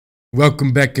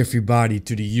Welcome back everybody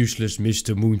to the useless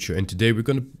Mr. Moonshow, and today we're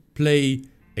gonna play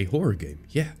a horror game.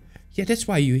 Yeah, that's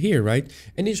why you're here, right?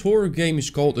 And this horror game is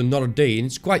called Another Day, and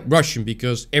it's quite Russian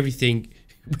because everything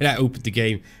when I opened the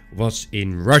game was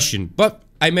in Russian. But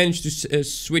I managed to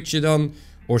switch it on,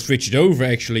 or switch it over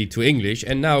actually to English,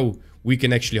 and now we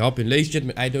can actually hop in. Ladies and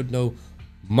gentlemen, I don't know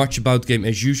much about the game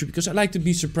as usual because I like to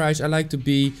be surprised. I like to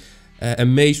be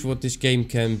amazed what this game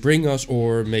can bring us,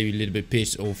 or maybe a little bit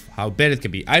pissed off how bad it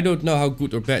can be. I don't know how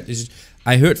good or bad this is.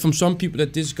 I heard from some people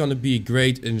that this is gonna be a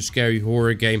great and scary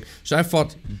horror game, so I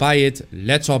thought, buy it,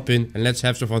 let's hop in and let's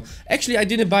have some fun. Actually, I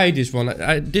didn't buy this one.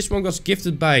 This one was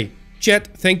gifted by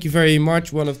Chat. Thank you very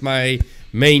much, one of my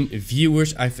main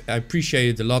viewers. I appreciate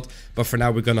it a lot. But for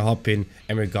now, we're gonna hop in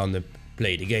and we're gonna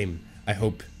play the game. I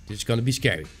hope this is gonna be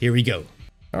scary. Here we go.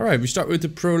 Alright, we start with the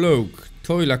prologue.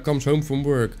 Toila comes home from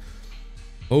work,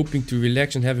 hoping to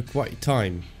relax and have a quiet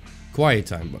time,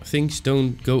 but things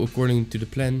don't go according to the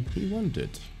plan he wanted.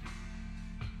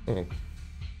 Oh.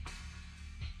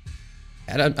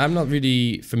 And I'm not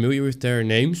really familiar with their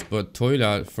names, but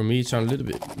Toila, for me, it sounds a little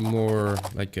bit more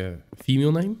like a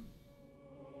female name.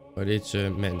 But it's a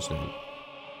man's name.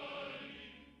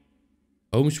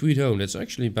 Home Sweet Home, that's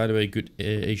actually, by the way, a good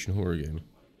Asian horror game.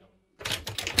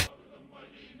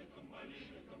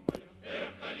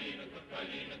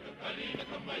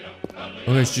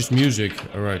 Oh, it's just music.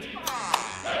 Alright.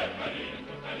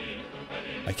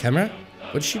 My camera?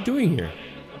 What is she doing here?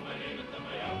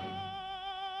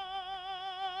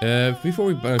 Before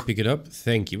we pick it up,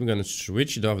 thank you. We're gonna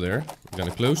switch it off there. We're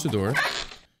gonna close the door.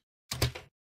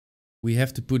 We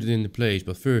have to put it into place,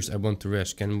 but first I want to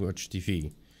rest. Can watch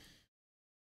TV.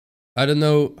 I don't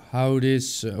know how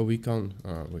this... we can't...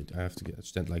 Oh, wait. I have to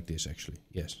stand like this, actually.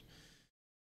 Yes.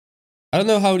 I don't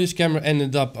know how this camera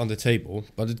ended up on the table,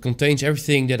 but it contains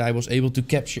everything that I was able to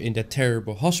capture in that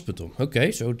terrible hospital.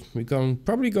 Okay, so we're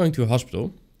probably going to a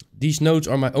hospital. These notes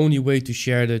are my only way to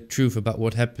share the truth about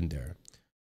what happened there.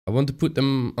 I want to put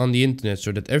them on the internet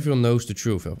so that everyone knows the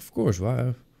truth. Of course,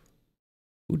 why?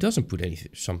 Who doesn't put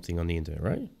something on the internet,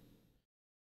 right?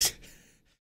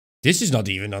 This is not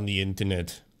even on the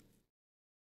internet.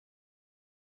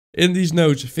 In these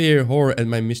notes, fear, horror,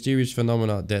 and my mysterious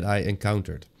phenomena that I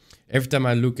encountered. Every time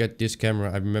I look at this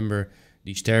camera, I remember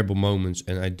these terrible moments,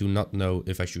 and I do not know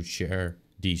if I should share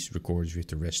these recordings with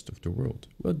the rest of the world.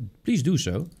 Well, please do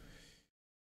so.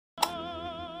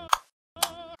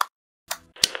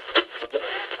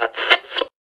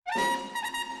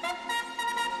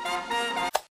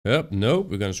 Yep, no,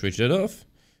 we're gonna switch that off.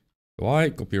 Why?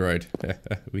 Copyright.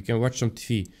 We can watch some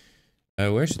TV.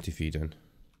 Where's the TV then?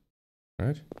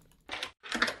 Alright.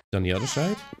 On the other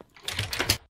side.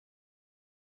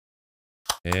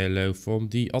 Hello from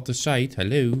the other side.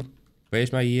 Hello.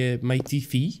 Where's my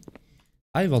TV?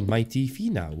 I want my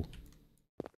TV now.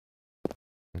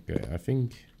 Okay, I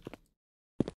think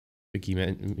he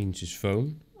means his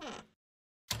phone.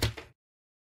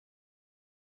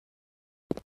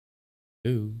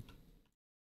 Hello.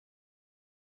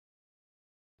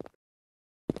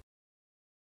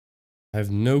 I have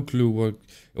no clue what...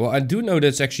 Well, I do know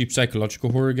that's actually a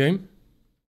psychological horror game.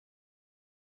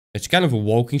 It's kind of a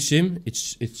walking sim.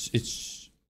 Its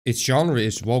genre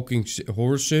is walking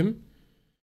horror sim.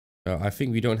 I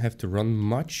think we don't have to run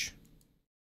much.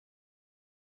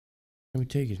 Can we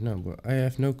take it now? But I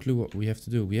have no clue what we have to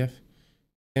do. We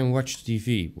can watch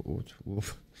TV.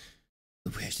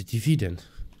 Where's the TV then?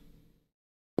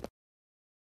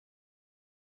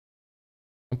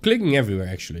 I'm clicking everywhere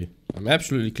actually. I'm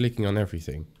absolutely clicking on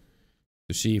everything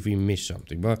to see if we miss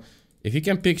something. But if you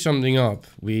can pick something up,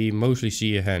 we mostly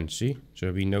see a hand, see?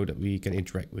 So we know that we can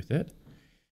interact with it.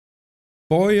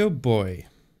 Boy, oh boy.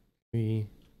 Maybe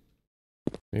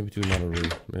to another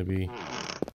room. Maybe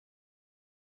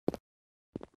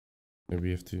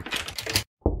we have to...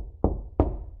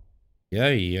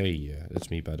 Yeah.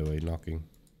 That's me, by the way, knocking.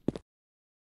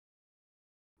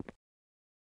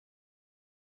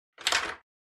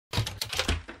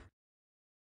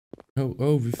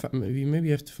 Oh, we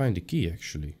maybe have to find the key,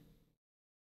 actually.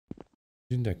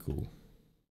 Isn't that cool?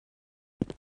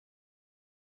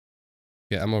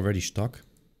 Yeah, I'm already stuck.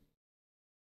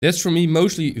 That's for me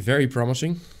mostly very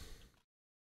promising.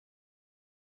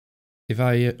 If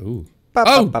I... oh,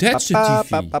 that's a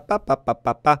TV.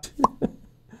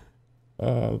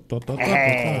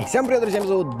 Всем привет, друзья, меня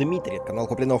зовут Дмитрий, это канал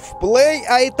Куплинов Плей,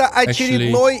 а это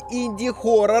очередной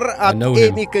инди-хоррор от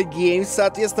Epic Games,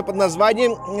 соответственно, под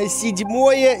названием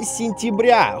 7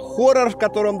 сентября. Хоррор, в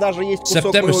котором даже есть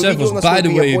кусок моего видео, насколько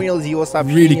я понял, из его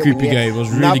сообщения мне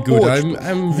на почту.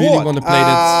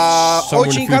 Вот,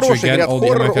 очень хороший, говорят,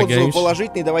 хоррор, отзывы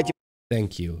положительные, давайте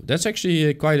Thank you. That's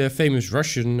actually quite a famous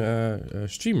Russian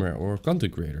streamer or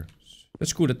content creator.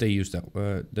 That's cool that they use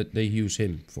that they use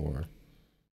him for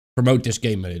promote this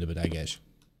game a little bit, I guess.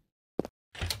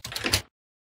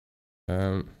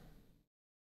 I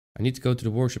need to go to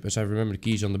the workshop as I remember the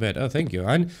keys on the bed. Oh, thank you.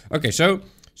 Okay, so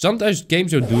sometimes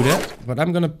games don't do that, but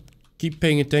I'm gonna keep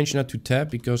paying attention not to tab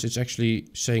because it's actually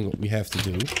saying what we have to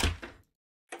do.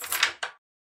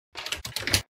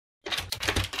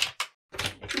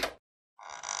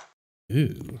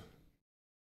 Ooh.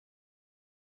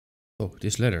 Oh,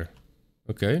 this letter.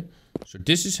 Okay. So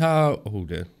this is how... Oh,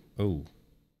 the... Oh.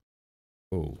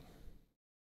 Oh.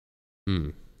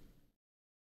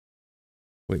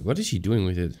 Wait, what is he doing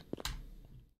with it?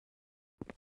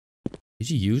 Is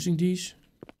he using these?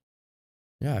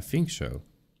 Yeah, I think so.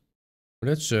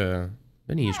 Well, that's,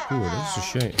 then he is poor. That's a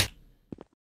shame. I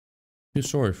feel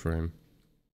sorry for him.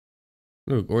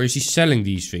 Look, or is he selling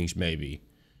these things, maybe?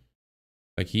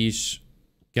 Like, he's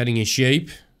getting in shape.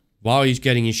 While he's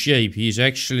getting in shape, he's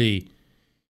actually...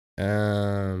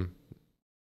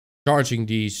 charging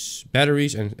these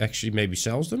batteries and actually maybe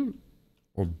sells them.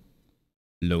 Or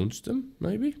loans them,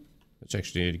 maybe? That's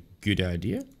actually a good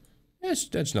idea. Yes,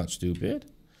 that's not stupid.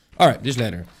 Alright, this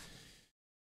letter.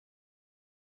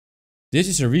 This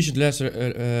is a recent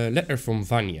letter from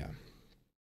Vanya.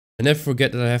 I never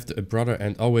forget that I have a brother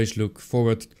and always look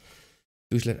forward to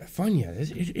his letter. Vanya,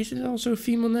 is it also a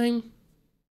female name?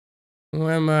 Or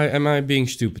am I being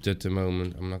stupid at the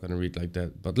moment? I'm not gonna read like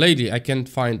that. But lately I can't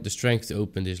find the strength to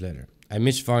open this letter. I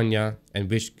miss Vanya and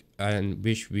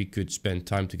wish we could spend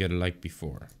time together like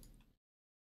before.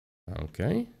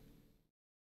 Okay.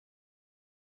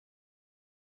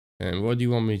 And what do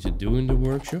you want me to do in the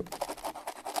workshop?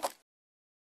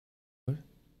 What?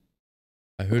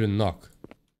 I heard a knock.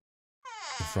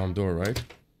 The front door, right?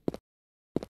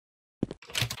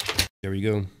 There we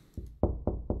go.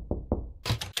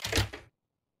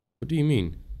 What do you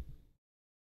mean?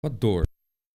 What door?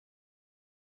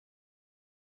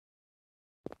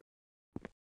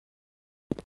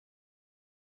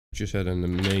 Just had an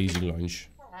amazing lunch.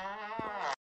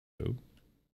 Oh.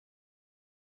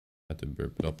 Had to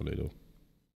burp it up a little.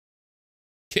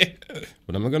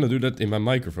 But I'm not gonna do that in my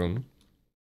microphone.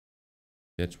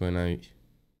 That's when I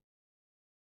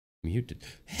mute it.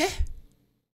 Huh?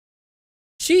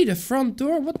 See the front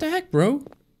door? What the heck, bro?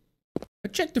 I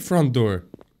checked the front door.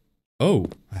 Oh,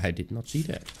 I did not see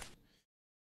that.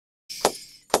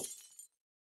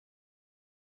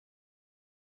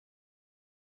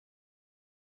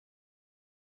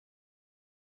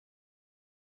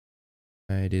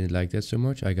 I didn't like that so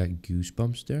much. I got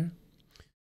goosebumps there.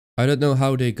 I don't know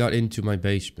how they got into my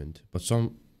basement, but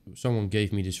someone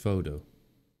gave me this photo.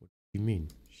 What do you mean?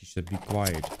 She said be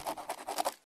quiet.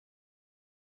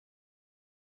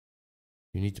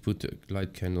 You need to put the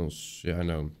light candles. Yeah, I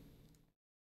know.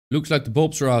 Looks like the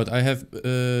bulbs are out. I have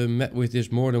met with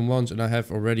this more than once and I have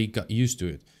already got used to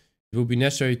it. It will be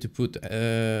necessary to put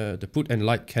and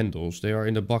light candles. They are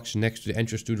in the box next to the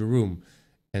entrance to the room.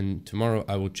 And tomorrow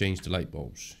I will change the light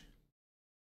bulbs.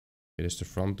 Okay, that's the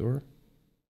front door.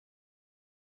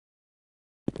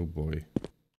 Oh boy.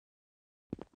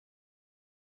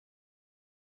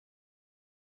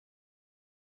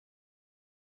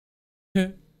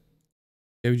 Can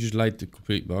we just light the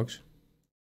complete box?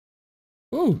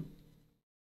 Oh!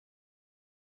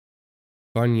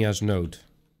 Vanya's note.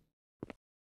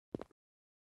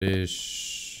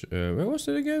 This... where was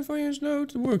it again, Vanya's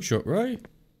note? The workshop, right?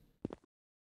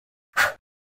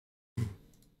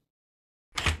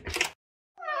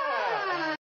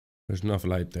 There's enough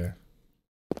light there.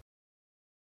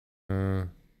 I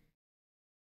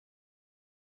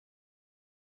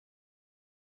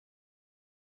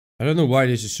don't know why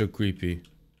this is so creepy.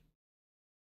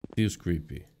 Feels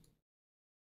creepy.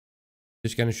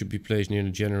 This kind of should be placed near the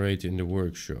generator in the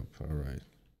workshop. Alright.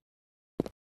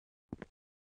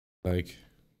 Like...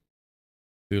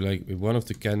 feel like with one of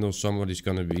the candles somebody's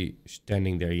gonna be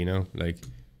standing there, you know? Like...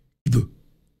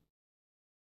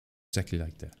 exactly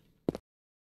like that.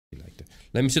 Like that.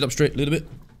 Let me sit up straight a little bit.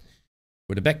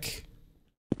 With the back.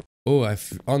 Oh,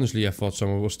 honestly I thought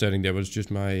someone was standing there, but it's just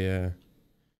my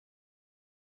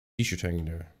t-shirt hanging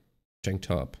there. Tank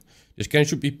top. This can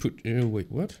should be put... wait,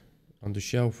 what? On the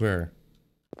shelf where?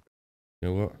 You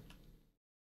know what?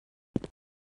 I'm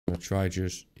gonna try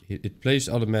just... It plays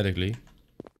automatically.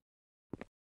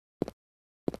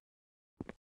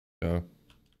 So...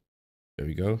 there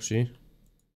we go, see?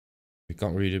 We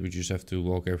can't read it, we just have to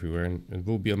walk everywhere and it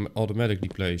will be automatically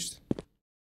placed.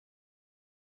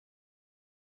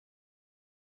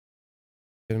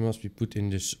 It must be put in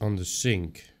this on the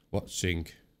sink. What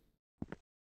sink?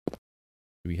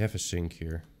 Do we have a sink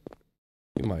here?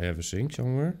 We might have a sink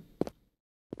somewhere.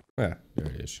 Yeah, there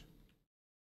it is.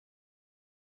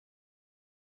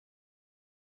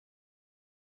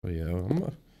 Oh yeah,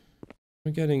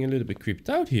 I'm getting a little bit creeped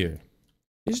out here.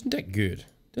 Isn't that good?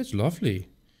 That's lovely.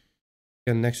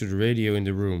 And next to the radio in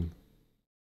the room.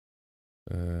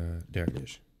 There it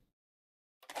is.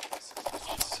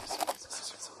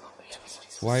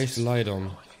 Why is the light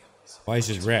on? Why is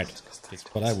it red? That's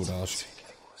what I would ask.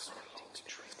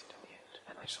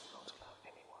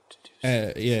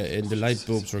 Yeah, and the light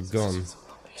bulbs are gone.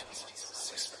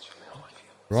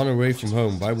 Run away from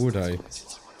home, why would I?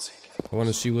 I want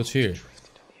to see what's here.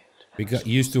 We got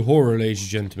used to horror, ladies and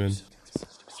gentlemen.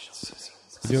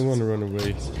 You don't want to run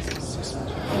away.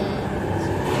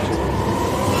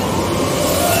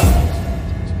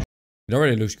 It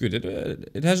already looks good.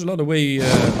 It has a lot of way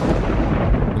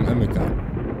in America.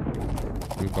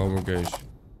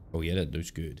 Oh yeah, that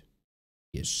looks good.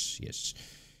 Yes, yes.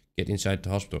 Get inside the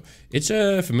hospital. It's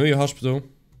a familiar hospital.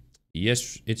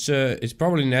 Yes, it's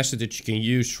probably an asset that you can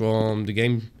use from the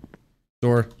game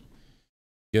store.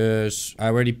 Because I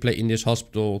already played in this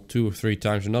hospital 2 or 3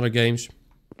 times in other games.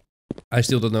 I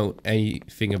still don't know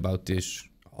anything about this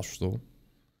hospital.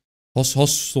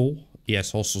 Hostel?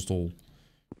 Yes, hospital.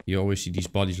 You always see these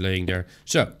bodies laying there.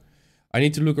 So, I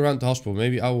need to look around the hospital.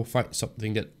 Maybe I will find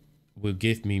something that will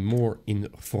give me more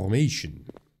information.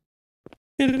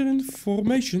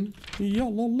 Information. Ja,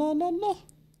 la la la la.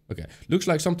 Okay, looks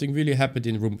like something really happened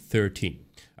in room 13.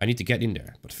 I need to get in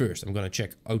there. But first, I'm gonna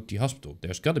check out the hospital.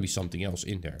 There's gotta be something else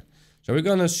in there. So we're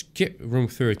gonna skip room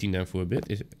 13 then for a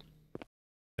bit.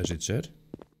 As it said.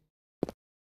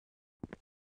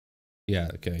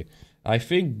 Yeah, okay. I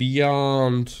think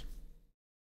beyond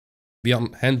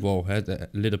Handwall had a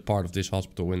little part of this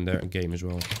hospital in their game as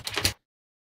well.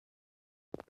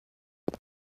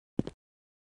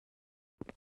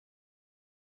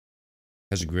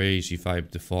 Has a crazy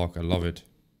vibe, the fog. I love it.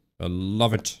 I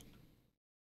love it.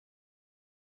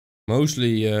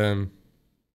 Mostly, it's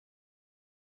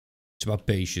about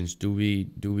patients. Do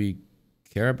we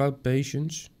care about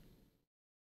patients?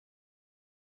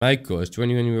 Michael, as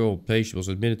 21-year-old patient, was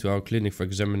admitted to our clinic for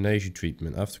examination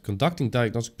treatment. After conducting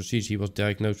diagnostic procedures, he was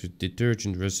diagnosed with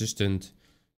detergent-resistant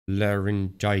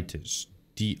laryngitis,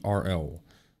 DRL.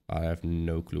 I have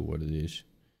no clue what it is.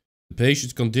 The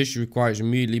patient's condition requires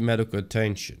immediately medical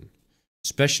attention.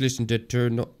 Specialist in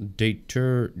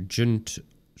detergent...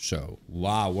 So,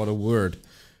 wow, what a word.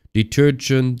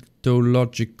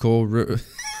 Detergentological...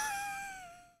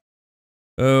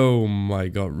 Oh my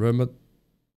god,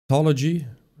 Rheumatology?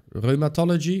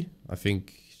 I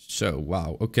think so.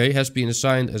 Wow. Okay, has been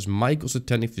assigned as Michael's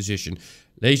attending physician.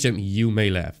 Ladies and gentlemen, you may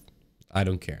laugh. I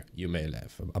don't care. You may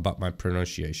laugh about my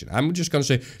pronunciation. I'm just gonna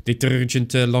say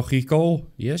detergentological.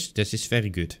 Yes, this is very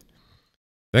good.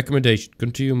 Recommendation: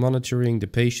 continue monitoring the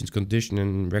patient's condition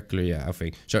and regularly. Yeah, I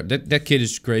think so. That kid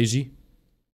is crazy.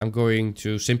 I'm going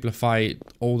to simplify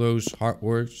all those hard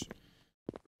words,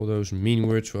 all those mean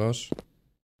words for us.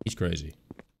 He's crazy.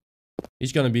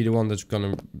 He's gonna be the one that's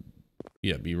gonna,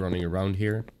 yeah, be running around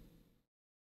here.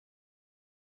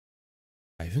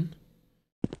 Ivan?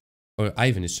 Oh,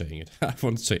 Ivan is saying it. I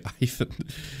want to say Ivan.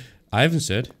 Ivan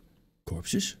said,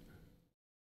 corpses?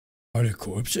 Are there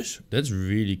corpses? That's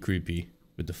really creepy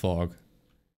with the fog.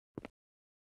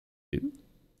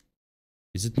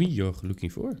 Is it me you're looking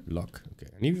for? Lock. Okay,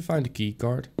 I need to find the key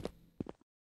card.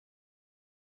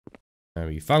 And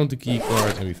we found the key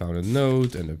card and we found a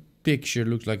note and a picture.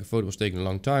 Looks like a photo was taken a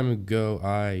long time ago.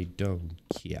 I don't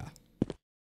care.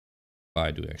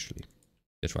 I do actually.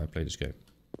 That's why I play this game.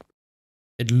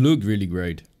 It looked really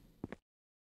great.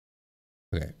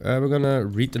 Okay, we're gonna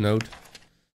read the note.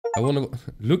 I wanna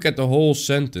look at the whole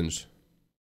sentence.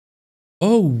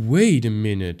 Oh, wait a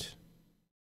minute.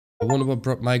 I wonder what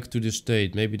brought Mike to this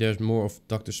state. Maybe there's more of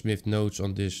Dr. Smith's notes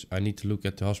on this. I need to look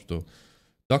at the hospital.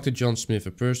 Dr. John Smith,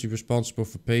 a person responsible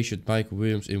for patient Michael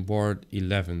Williams in Ward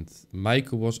 11th.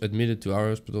 Michael was admitted to our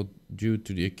hospital due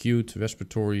to the acute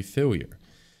respiratory failure.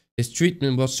 His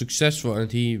treatment was successful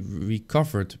and he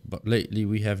recovered, but lately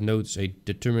we have noticed a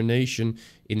deterioration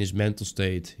in his mental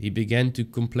state. He began to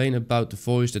complain about the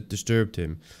voice that disturbed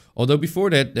him, although before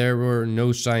that there were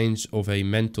no signs of a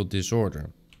mental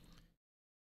disorder.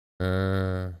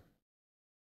 Where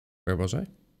was I?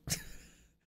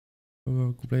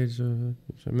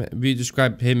 We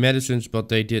described him medicines, but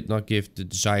they did not give the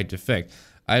desired effect.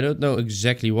 I don't know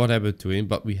exactly what happened to him,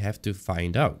 but we have to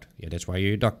find out. Yeah, that's why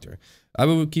you're a doctor. I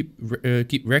will keep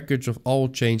records of all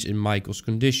change in Michael's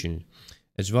condition,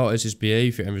 as well as his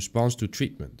behavior and response to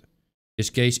treatment. This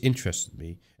case interested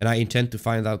me, and I intend to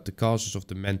find out the causes of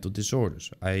the mental disorders.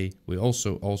 I will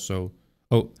also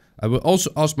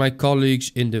ask my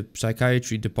colleagues in the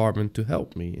psychiatry department to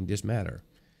help me in this matter.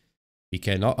 We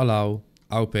cannot allow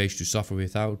our patients to suffer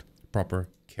without proper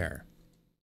care.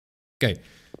 Okay,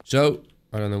 so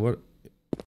I don't know what.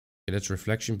 Okay, that's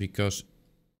reflection because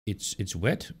it's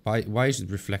wet. Why is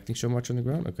it reflecting so much on the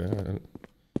ground? Okay,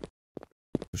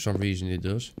 for some reason it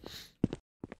does.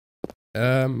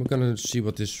 I'm gonna see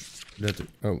what this letter.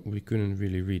 Oh, we couldn't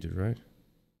really read it, right?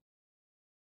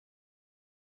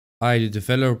 I, the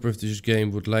developer of this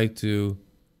game, would like to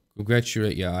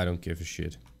congratulate. Yeah, I don't give a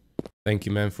shit. Thank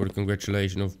you, man, for the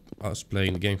congratulation of us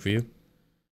playing the game for you.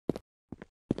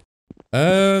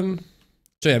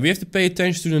 So yeah, we have to pay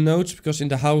attention to the notes because in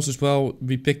the house as well,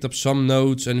 we picked up some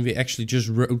notes and we actually just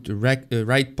wrote the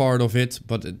right part of it,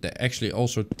 but actually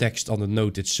also text on the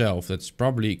note itself. That's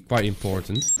probably quite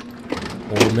important.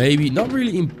 Or maybe not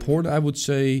really important, I would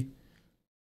say,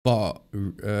 but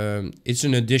it's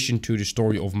an addition to the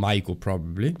story of Michael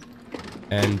probably.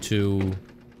 And to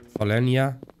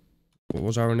Valenia. What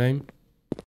was our name?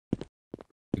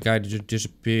 The guy that just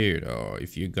disappeared. Oh,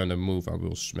 if you're gonna move, I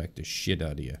will smack the shit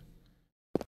out of you.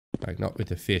 Like, not with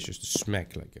a fist, just a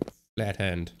smack, like a flat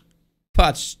hand.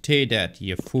 But stay that,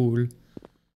 you fool.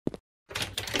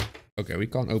 Okay, we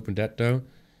can't open that though.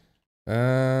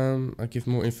 I give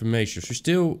more information.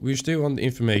 So we're still on the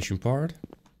information part.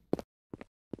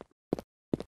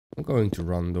 I'm going to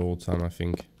run the whole time, I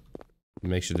think. It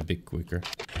makes it a bit quicker.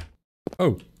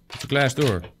 Oh, it's a glass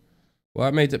door. Well,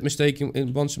 I made that mistake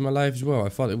once in my life as well. I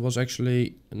thought it was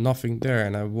actually nothing there,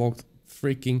 and I walked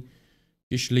freaking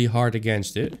usually hard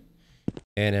against it.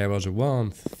 And there was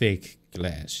one thick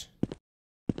glass.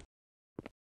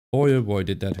 Boy, oh boy,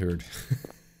 did that hurt.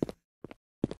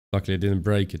 Luckily I didn't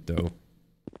break it though.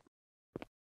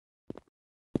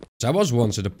 So I was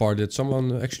once at a part that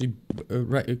someone actually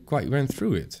quite ran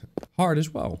through it. Hard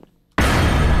as well.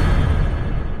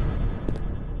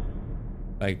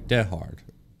 Like that hard.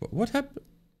 But what happened?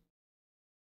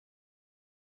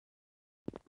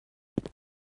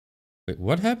 Wait,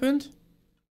 what happened?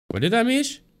 What did I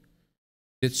miss?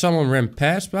 Did someone run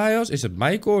past by us? Is it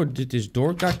Michael or did this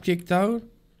door got kicked out?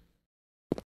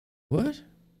 What?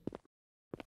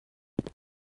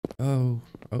 Oh.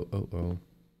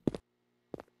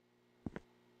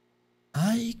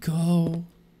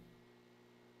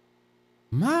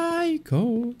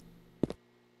 Michael.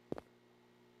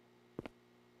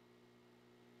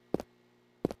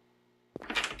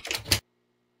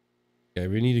 Okay,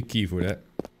 we need a key for that.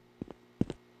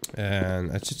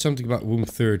 And I said something about room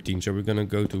 13, so we're gonna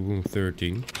go to room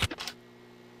 13.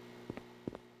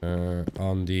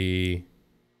 On the...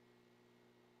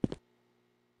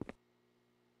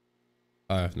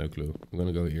 I have no clue. I'm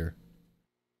gonna go here.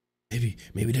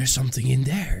 Maybe there's something in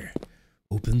there.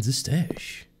 Open the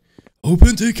stash.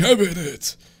 Open the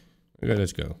cabinet. Okay,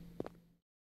 let's go.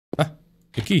 Ah,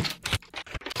 the key.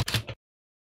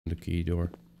 The key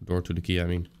door. Door to the key, I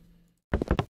mean.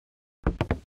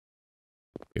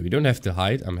 Okay, we don't have to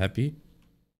hide. I'm happy.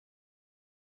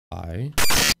 Hi.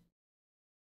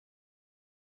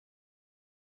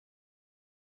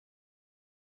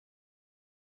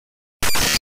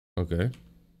 Okay.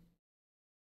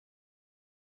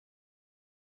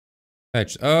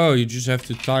 Patch. Oh, you just have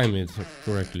to time it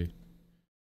correctly.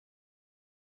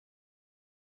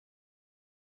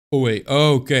 Oh wait,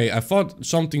 okay. I thought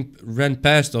something ran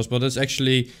past us, but that's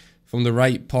actually from the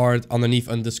right part underneath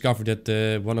and discovered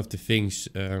that one of the things...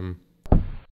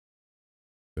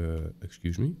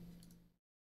 excuse me?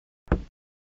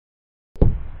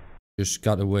 Just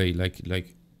got away,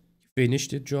 like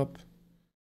finished the job.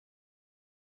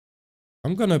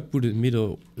 I'm gonna put it in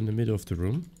the middle of the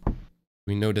room.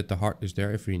 We know that the heart is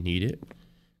there if we need it.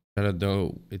 I don't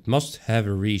know, it must have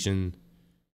a reason.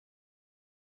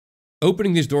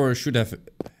 Opening this door should have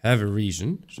a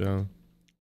reason, so I'm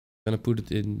gonna put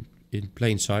it in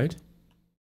plain sight.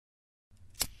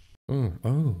 Oh.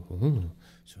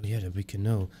 So yeah, that we can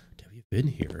know that we've been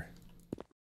here.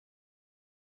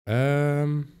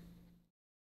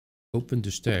 Open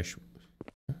the stash.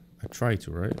 I tried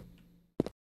to, right?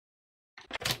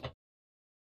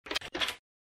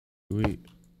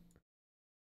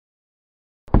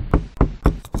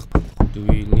 Do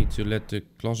we need to let the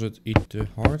closet eat the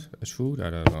heart as food? I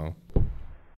don't know.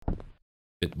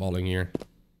 Spitballing here.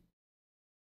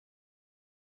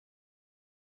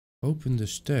 Open the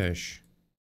stash.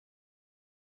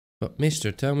 But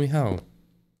mister, tell me how.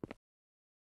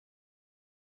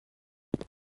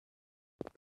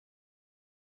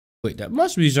 Wait, that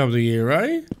must be something here,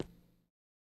 right?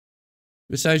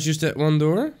 Besides just that one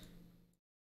door?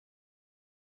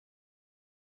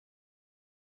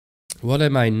 What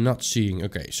am I not seeing?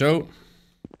 Okay, so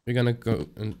we're gonna go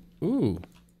and ooh,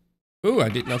 I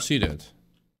did not see that.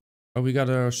 Oh, we got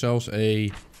ourselves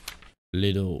a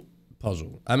little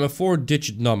puzzle. I'm a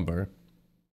 4-digit number.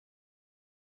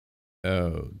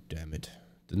 Oh, damn it.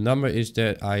 The number is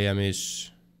that I am is.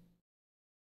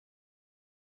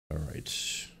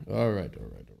 Alright. Alright.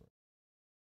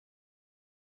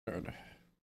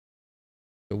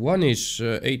 The one is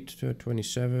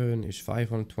 827 is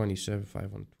 527,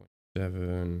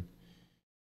 527,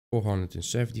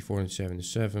 470,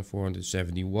 477,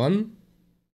 471.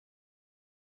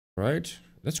 Right?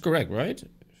 That's correct, right?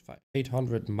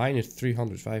 800 minus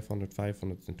 300, 500,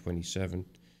 527.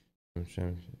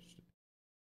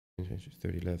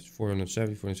 30 left,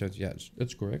 470, 470. Yeah,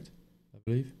 that's correct, I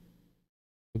believe.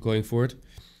 I'm going for it.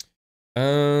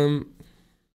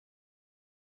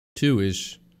 2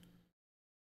 is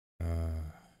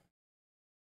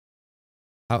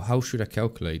how should I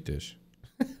calculate this?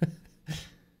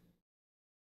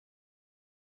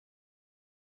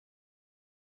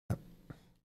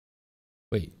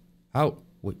 Wait, how?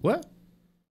 Wait, what?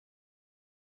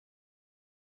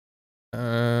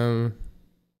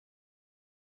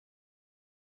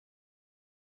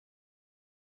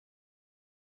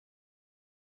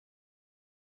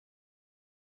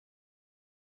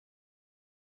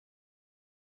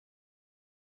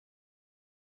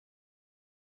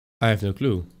 I have no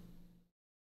clue.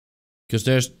 Because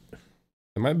there's...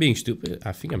 Am I being stupid?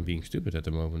 I think I'm being stupid at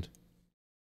the moment.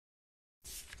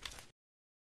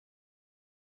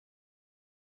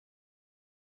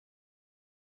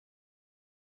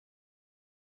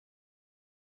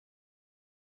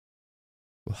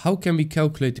 How can we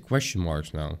calculate the question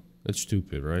marks now? That's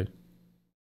stupid, right?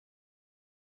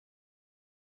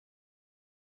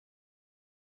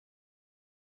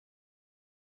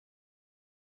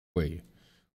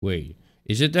 Wait.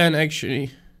 Is it then actually...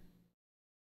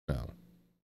 No.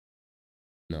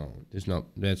 No,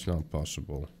 that's not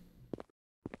possible.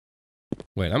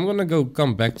 Wait, I'm gonna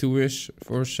come back to this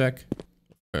for a sec.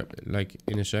 Like,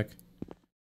 in a sec.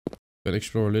 But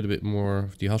explore a little bit more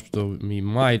of the hospital. We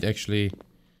might actually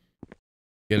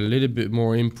get a little bit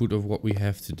more input of what we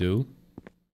have to do.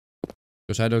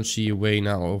 Because I don't see a way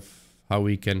now of how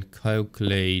we can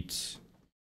calculate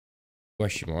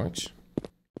question marks.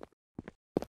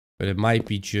 But it might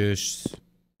be just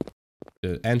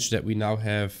the answer that we now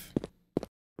have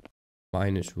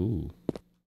minus who?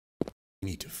 We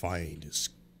need to find this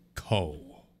code.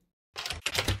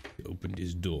 Open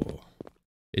this door.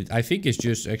 I think it's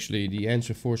just actually the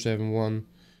answer 471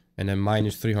 and then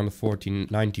minus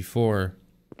 314.94.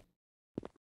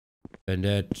 And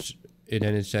then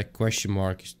it's that question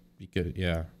mark because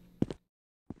yeah.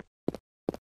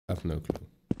 I have no clue.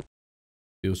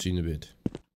 You'll see in a bit.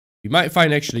 You might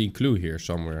find actually a clue here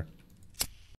somewhere.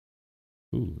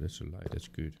 Ooh, that's a light, that's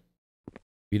good.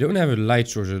 We don't have a light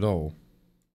source at all.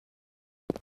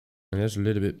 And that's a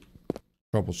little bit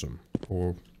troublesome.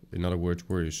 Or in other words,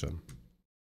 worrisome.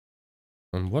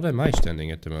 On what am I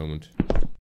standing at the moment?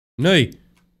 Nee!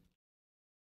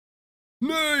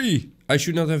 Nee! I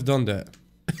should not have done that.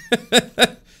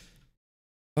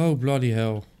 Oh, bloody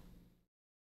hell.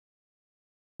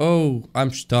 Oh,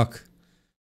 I'm stuck.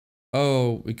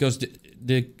 Oh, because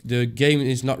the game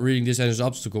is not reading this as an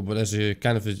obstacle, but as a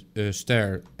kind of a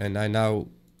stair. And I now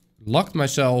locked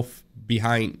myself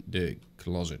behind the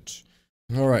closet.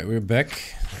 Alright, we're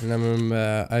back. And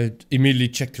I immediately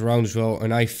checked around as well.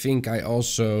 And I think I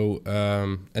also,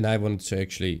 and I wanted to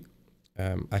actually,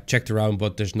 I checked around,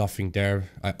 but there's nothing there.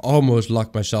 I almost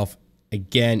locked myself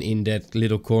again in that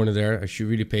little corner there. I should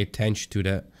really pay attention to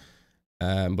that.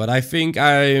 But I think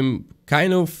I'm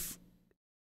kind of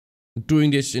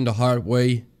doing this in the hard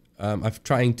way. I'm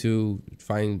trying to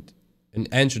find an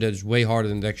answer that is way harder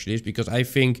than it actually is, because I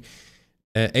think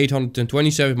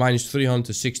 827 minus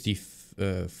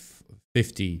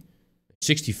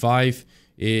 65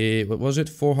 what was it,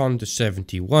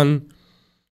 471,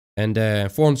 and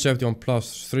 471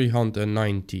 plus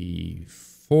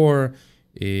 394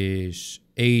 is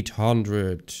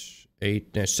 700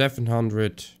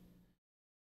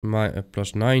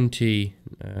 plus 90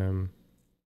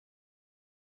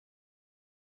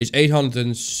 is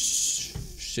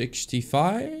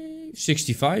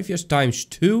 865, yes, times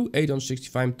 2.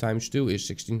 865 times 2 is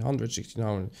 1600,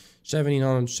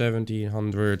 1700,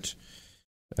 1700.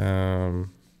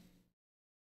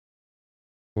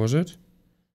 Was it?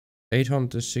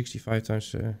 865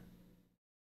 times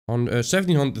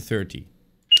 1730.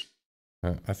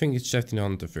 I think it's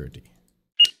 1730.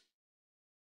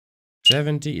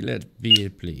 70, let be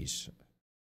it, please.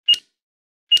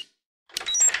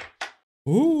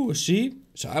 Ooh, see?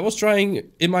 So I was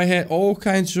trying in my head all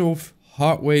kinds of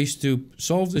hard ways to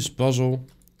solve this puzzle.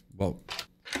 Well,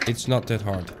 it's not that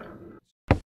hard.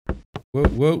 Whoa,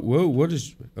 whoa, whoa, what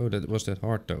is... Oh, that was that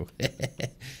hard though.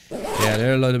 Yeah,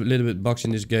 there are a little bit bugs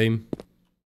in this game.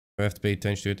 I have to pay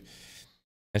attention to it.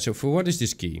 And so for what is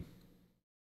this key?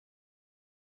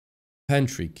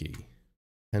 Pantry key.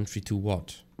 Pantry to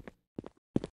what?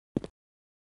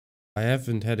 I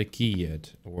haven't had a key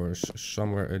yet. Or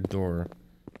somewhere a door.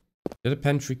 Is that a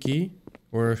pantry key?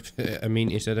 Or, I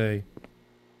mean, is that a...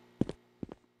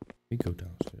 We go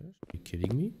downstairs. Are you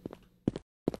kidding me?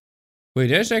 Wait,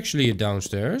 there's actually a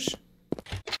downstairs.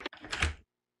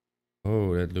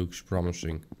 Oh, that looks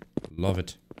promising. Love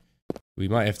it. We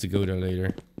might have to go there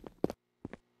later.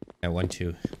 I want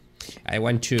to. I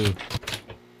want to.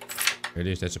 There it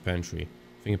is, that's a pantry.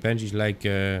 I think a pantry is like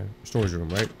a storage room,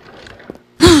 right?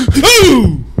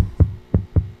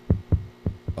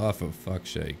 Oh, for fuck's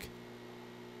sake.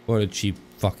 What a cheap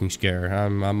fucking scare.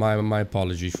 My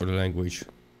apologies for the language.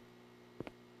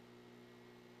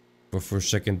 But for a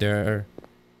second there...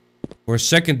 For a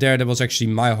second there, that was actually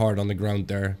my heart on the ground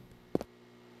there.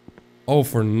 All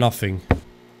for nothing.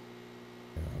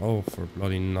 Yeah, all for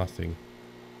bloody nothing.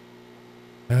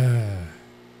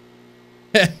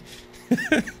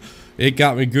 It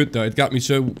got me good though. It got me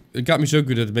so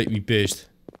good that it made me pissed.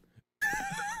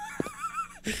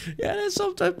 Yeah, that's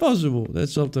sometimes possible.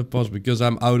 That's sometimes possible because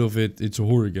I'm out of it. It's a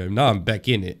horror game. Now I'm back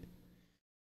in it.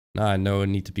 Now I know I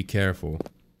need to be careful.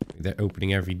 They're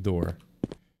opening every door.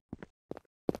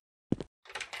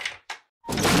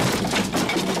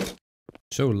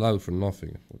 So loud for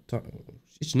nothing.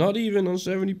 It's not even on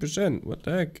 70%. What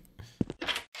the heck?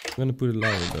 I'm gonna put it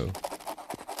louder though.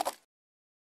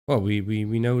 Well, we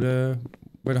know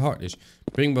where the heart is.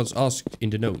 Bring what's asked in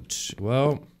the notes.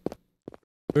 Well,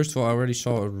 first of all, I already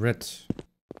saw a red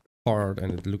heart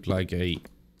and it looked like a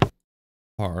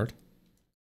heart.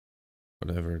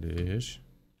 Whatever it is.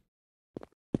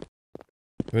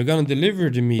 We're gonna deliver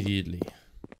it immediately.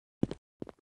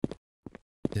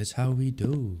 That's how we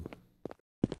do.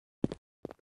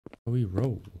 How we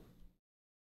roll.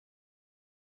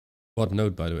 What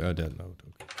note, by the way? Oh, that note.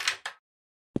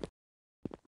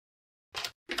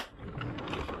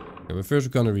 Okay, but first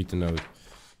we're gonna read the note.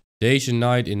 Days and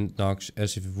night in knocks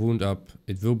as if wound up.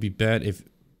 It will be bad if...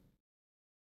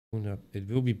 Wound up. It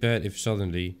will be bad if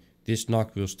suddenly this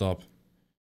knock will stop.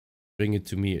 Bring it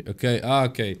to me. Okay,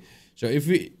 okay. So if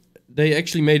we... They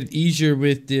actually made it easier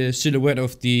with the silhouette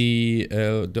of the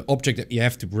object that you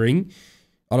have to bring.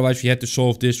 Otherwise we had to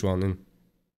solve this one. And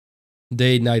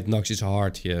day and night knocks is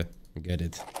hard. Yeah, I get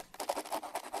it.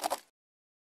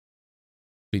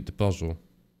 Complete the puzzle.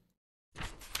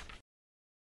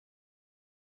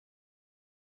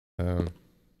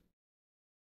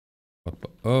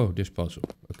 Oh, this puzzle.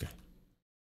 Okay.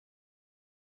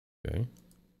 Okay.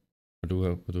 What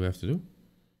do we have to do?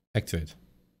 Activate.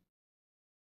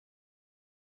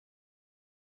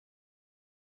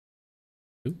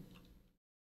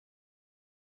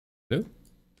 Hello?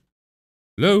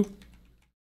 Hello?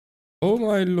 Oh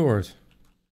my lord.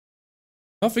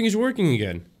 Nothing is working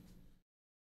again.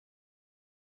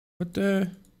 What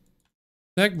the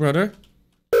heck, brother?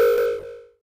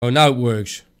 Oh, now it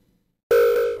works.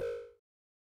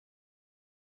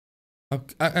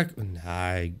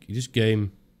 Nah, this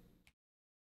game.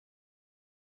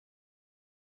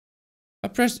 I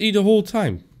pressed E the whole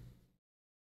time.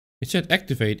 It said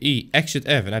activate E, exit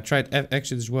F, and I tried F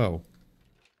exit as well.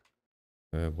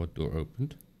 What door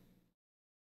opened?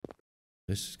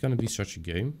 This is gonna be such a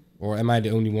game. Or am I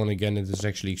the only one again that is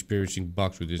actually experiencing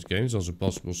bugs with this game? It's also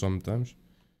possible sometimes.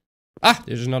 Ah,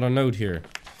 there's another note here.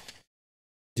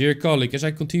 Dear colleague, as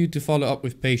I continue to follow up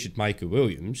with patient Michael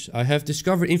Williams, I have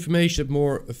discovered information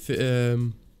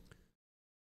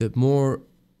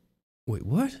wait,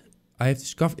 what? I have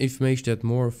discovered information that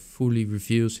more fully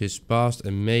reveals his past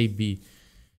and may be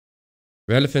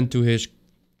relevant to his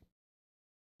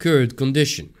current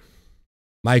condition.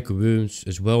 Michael Williams,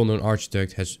 a well-known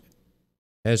architect,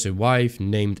 has a wife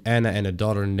named Anna and a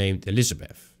daughter named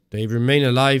Elizabeth. They remain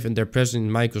alive and their presence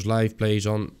in Michael's life plays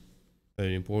on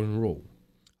an important role.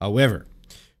 However,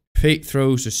 fate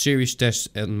throws a serious test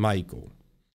at Michael.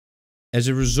 As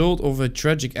a result of a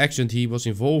tragic accident he was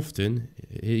involved in,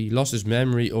 he lost his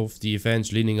memory of the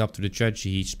events leading up to the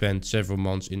tragedy. He spent several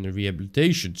months in a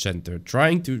rehabilitation center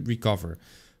trying to recover,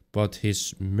 but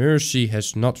his memory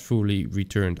has not fully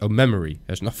returned.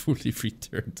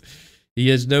 He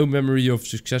has no memory of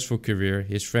successful career,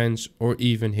 his friends, or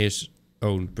even his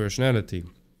own personality.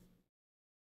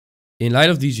 In light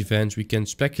of these events, we can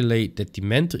speculate that the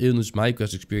mental illness Michael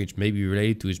has experienced may be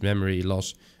related to his memory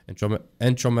loss and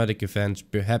traumatic events.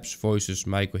 Perhaps voices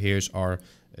Michael hears are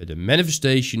the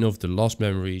manifestation of the lost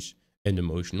memories and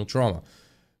emotional trauma.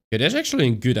 Okay, that's actually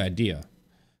a good idea.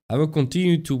 I will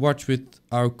continue to watch with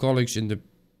our colleagues in the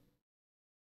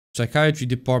psychiatry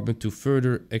department to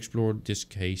further explore this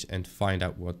case and find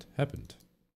out what happened.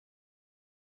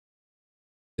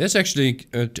 That's actually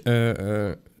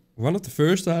one of the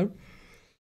first time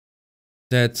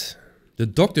that the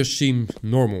doctors seem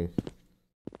normal.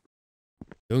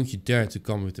 Don't you dare to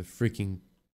come with a freaking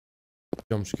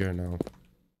jump scare now.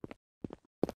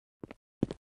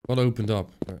 What opened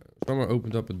up? Someone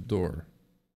opened up a door.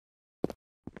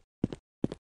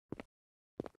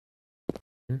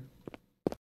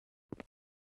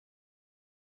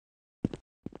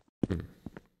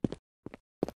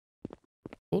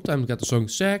 Whole time we got the song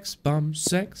Sex Bomb,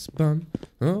 Sex Bomb.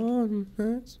 Oh, I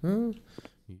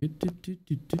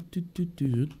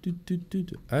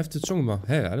have that song in my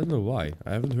head. I don't know why.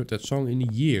 I haven't heard that song in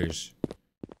years.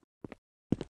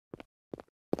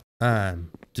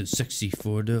 I'm too sexy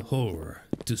for the horror.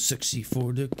 Too sexy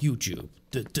for the YouTube.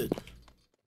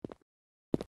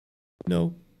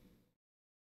 No.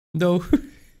 No.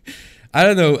 I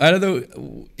don't know. I don't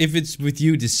know if it's with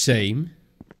you the same.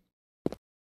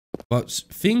 But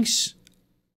things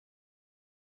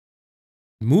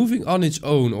moving on its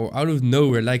own or out of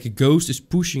nowhere, like a ghost is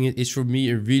pushing it, is for me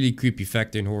a really creepy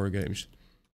factor in horror games.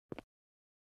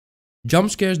 Jump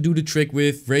scares do the trick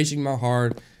with raising my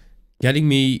heart, getting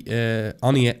me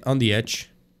on the edge.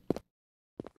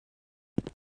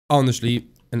 Honestly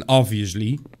and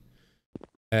obviously.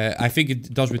 I think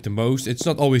it does with the most. It's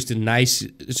not always the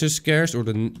nicest scares or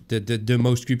the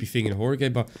most creepy thing in a horror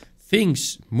game, but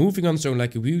things moving on its own,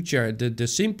 like a wheelchair, the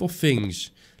simple things,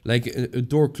 like a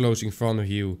door closing in front of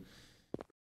you.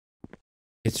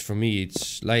 It's for me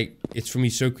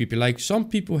so creepy. Like some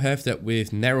people have that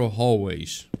with narrow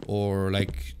hallways or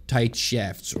like tight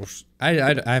shafts. Or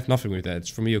I have nothing with that. It's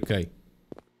for me okay.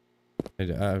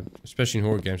 Especially in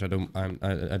horror games, I don't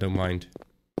mind.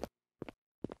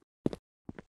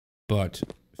 But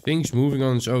things moving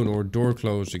on its own or door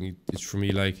closing, it's for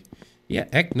me like, yeah,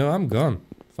 no, I'm gone.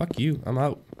 Fuck you, I'm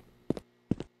out.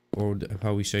 Or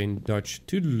how we say in Dutch,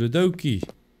 toedeledokie.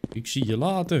 Ik zie je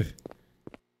later.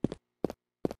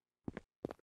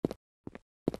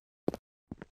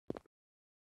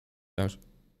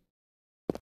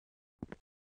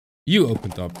 You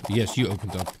opened up. Yes, you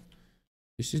opened up.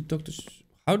 Is this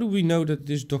how do we know that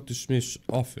this Dr. Smith's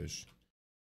office?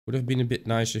 Would have been a bit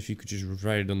nice if you could just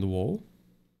write it on the wall.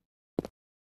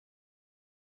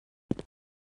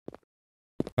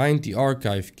 Find the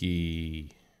archive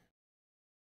key.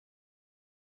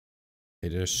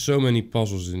 Okay, there's so many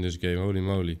puzzles in this game, holy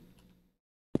moly.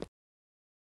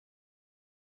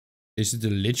 Is it the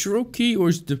literal key or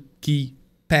is the key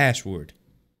password?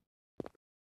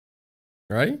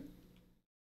 Right?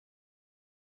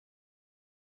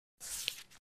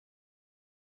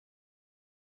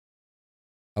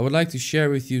 I would like to share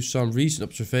with you some recent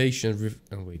observations.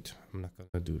 Oh wait, I'm not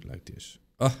gonna do it like this.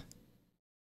 I'm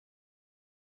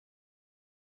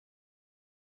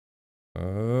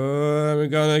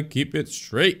gonna keep it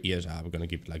straight. Yes, I'm gonna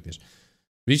keep it like this.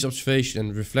 Recent observation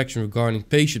and reflection regarding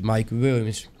patient Michael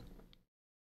Williams.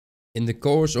 In the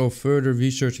course of further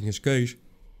researching his case,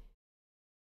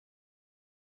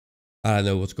 I don't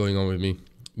know what's going on with me.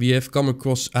 We have come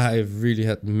across, I have really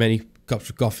had many cups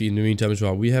of coffee in the meantime as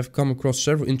well. We have come across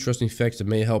several interesting facts that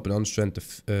may help and understand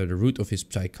the root of his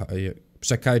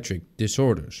psychiatric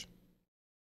disorders.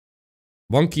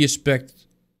 One key aspect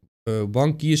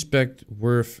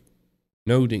worth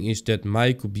noting is that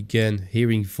Michael began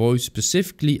hearing voice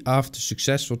specifically after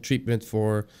successful treatment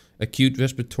for acute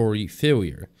respiratory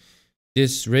failure.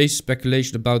 This raised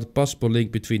speculation about the possible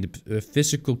link between the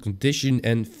physical condition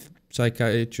and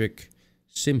psychiatric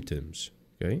symptoms.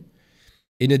 Okay.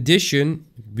 In addition,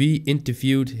 we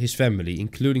interviewed his family,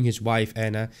 including his wife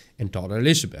Anna and daughter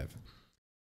Elizabeth.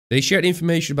 They shared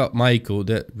information about Michael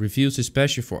that reveals his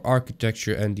passion for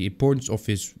architecture and the importance of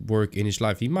his work in his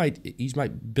life. He's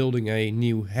might building a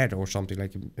new head or something,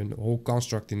 like a whole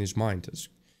construct in his mind. That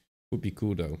would be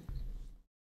cool though.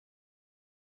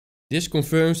 This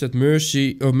confirms that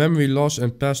memory loss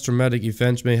and past traumatic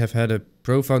events may have had a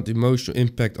profound emotional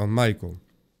impact on Michael.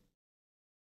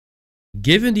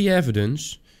 Given the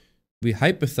evidence, we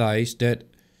hypothesize that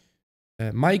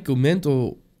Michael's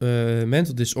mental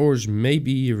disorders may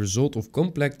be a result of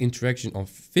complex interaction of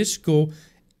physical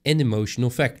and emotional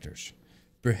factors.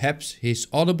 Perhaps his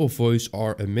audible voice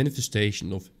are a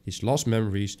manifestation of his lost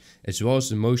memories, as well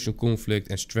as emotional conflict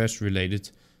and stress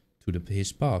related to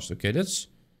his past. Okay, that's...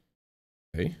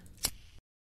 Okay.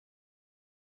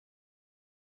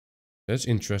 That's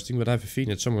interesting, but I have a feeling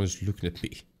that someone is looking at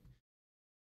me.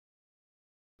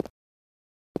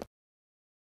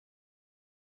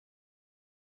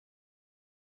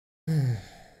 How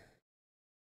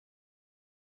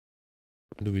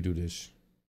do we do this?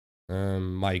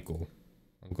 Michael.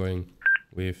 I'm going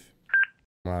with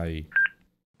Michael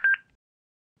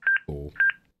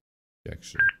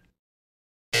Jackson.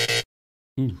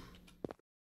 Ooh.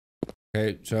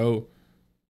 Okay, so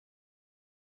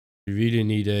we really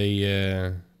need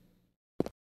a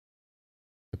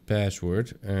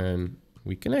password, and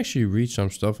we can actually read some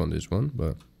stuff on this one,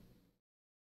 but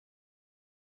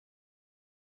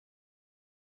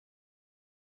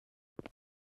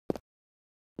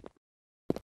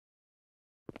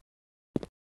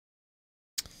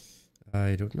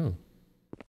I don't know.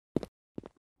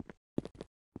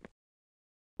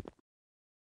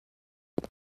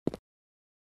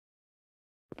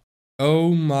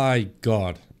 Oh my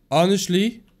god.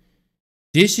 Honestly,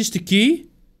 this is the key?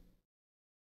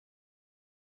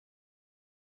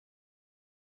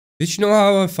 Did you know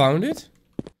how I found it?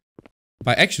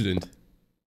 By accident.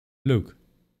 Look.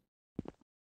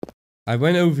 I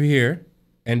went over here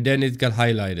and then it got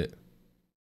highlighted.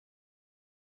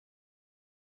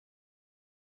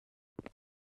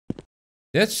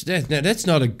 That's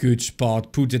not a good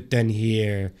spot. Put it then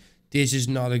here. This is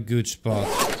not a good spot.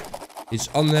 It's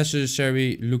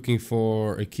unnecessary looking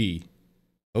for a key.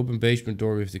 Open basement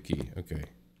door with the key. Okay.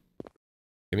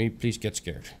 Can we please get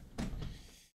scared?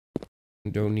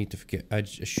 Don't need to forget. I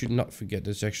should not forget.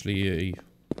 That's actually a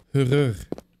horror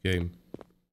game.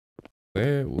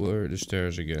 Where were the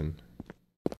stairs again?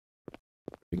 I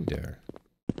think there.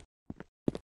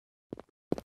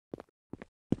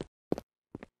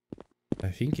 I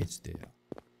think it's there.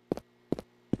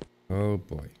 Oh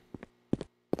boy.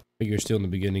 I think we're still in the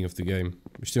beginning of the game.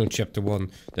 We're still in chapter 1.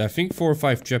 There are, I think 4 or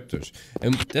 5 chapters.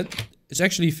 And that is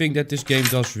actually a thing that this game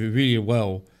does really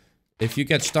well. If you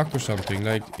get stuck or something,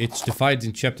 like it's divided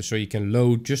in chapters so you can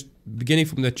load just beginning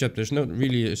from that chapter. There's not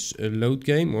really a load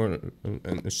game or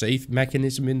a save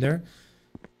mechanism in there.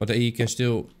 But you can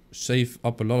still save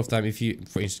up a lot of time. If you,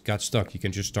 for instance, got stuck, you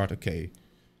can just start, okay.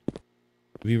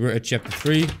 We were at chapter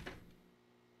 3.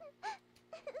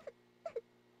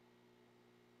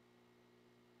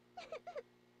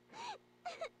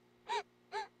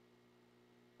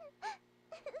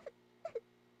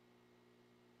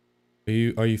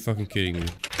 Are you fucking kidding me?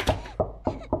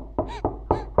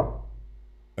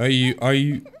 Are you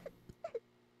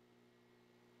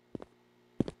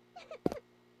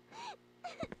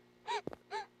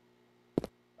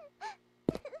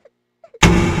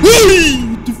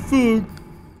what the fuck?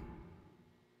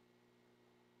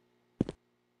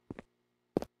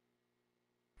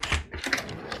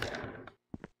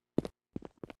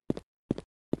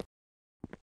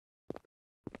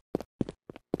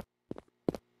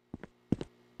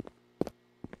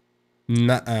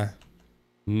 Nuh-uh.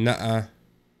 Nuh-uh.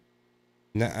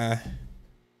 Nuh-uh.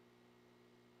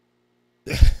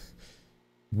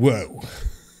 Whoa.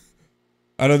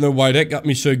 I don't know why that got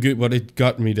me so good, but it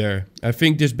got me there. I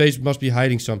think this base must be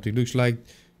hiding something. Looks like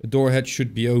the door head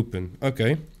should be open.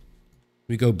 Okay.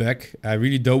 We go back. I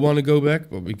really don't want to go back,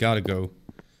 but we gotta go.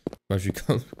 Because we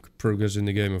can't progress in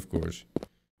the game, of course.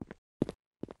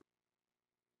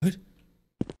 What?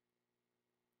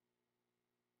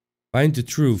 Find the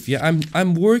truth. Yeah,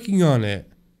 I'm working on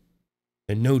it.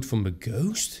 A note from a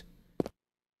ghost?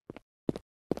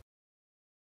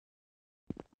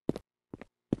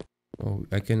 Oh,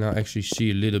 I can now actually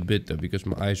see a little bit though, because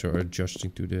my eyes are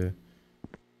adjusting to the...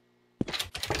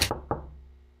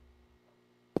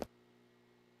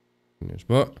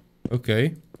 What?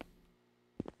 Okay.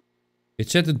 It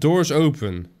said the door's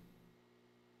open.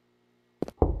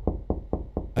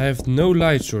 I have no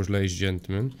light source, ladies and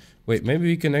gentlemen. Wait, maybe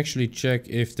we can actually check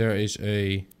if there is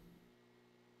a...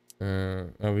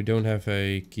 oh, we don't have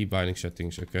a key binding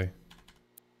settings, okay.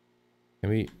 Can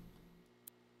we...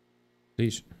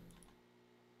 Please.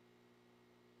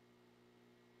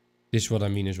 This is what I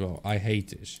mean as well. I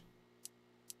hate this.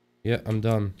 Yeah, I'm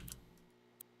done.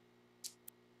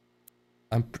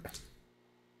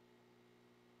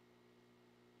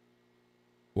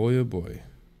 Boy oh boy.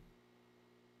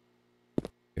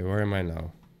 Okay, where am I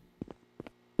now?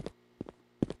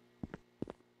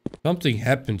 Something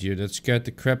happened here that scared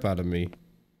the crap out of me.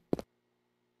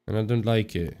 And I don't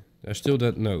like it. There's still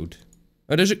that note.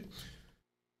 Oh, there's a...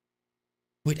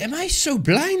 Wait, am I so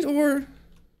blind or...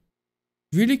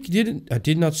 Really I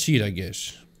did not see it, I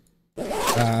guess.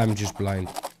 I'm just blind.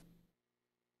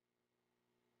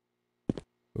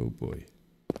 Oh boy.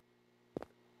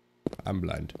 I'm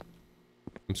blind.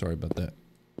 I'm sorry about that.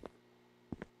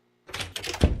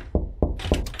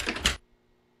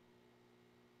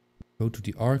 Go to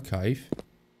the archive.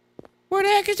 Where the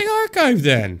heck is the archive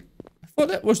then? I thought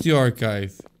that was the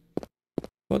archive.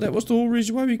 Well, that was the whole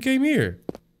reason why we came here.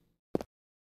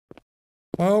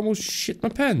 I almost shit my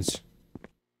pants.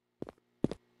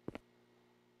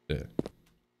 Yeah,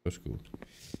 that's cool.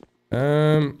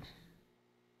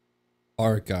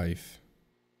 Archive.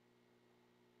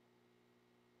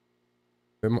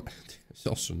 It's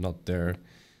also not there.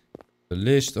 The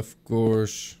list, of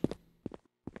course.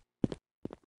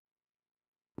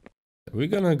 We're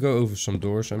gonna go over some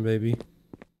doors, and baby.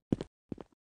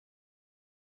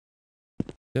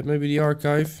 That may be the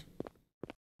archive.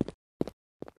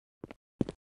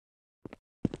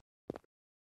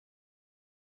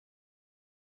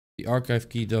 The archive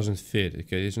key doesn't fit.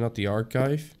 Okay, it's not the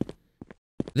archive.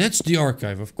 That's the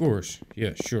archive, of course.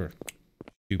 Yeah, sure.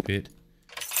 Stupid.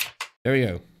 There we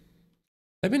go.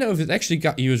 Let me know if it actually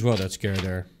got you as well, that scare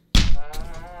there.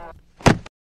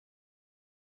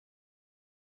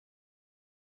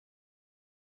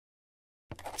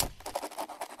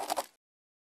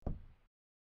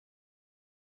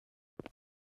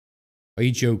 Are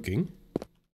you joking?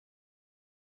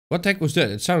 What the heck was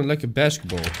that? It sounded like a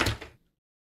basketball.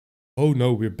 Oh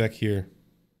no, we're back here.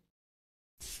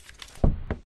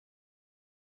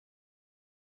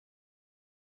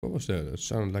 What was that? It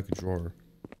sounded like a drawer.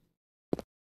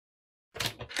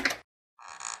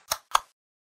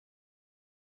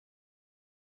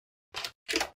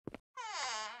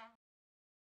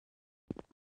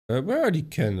 Where are the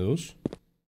candles?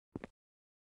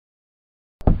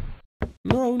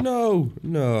 No, no,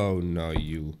 no, no,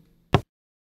 you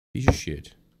piece of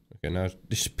shit. Okay, now it's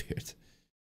disappeared.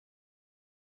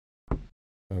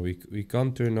 We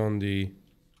can't turn on the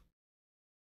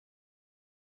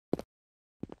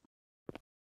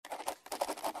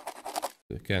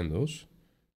candles.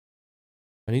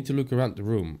 I need to look around the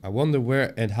room. I wonder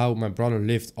where and how my brother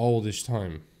lived all this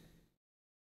time.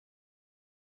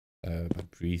 By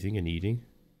breathing and eating.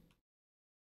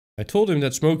 I told him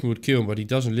that smoking would kill him, but he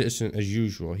doesn't listen as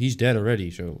usual. He's dead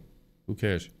already, so who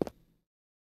cares?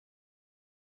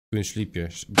 Couldn't sleep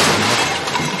yet.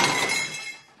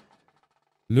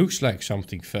 Looks like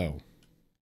something fell.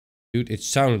 Dude, it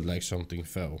sounded like something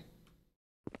fell.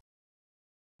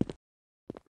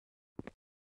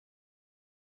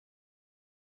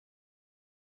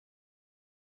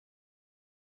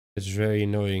 It's very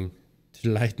annoying. The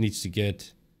light needs to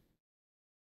get...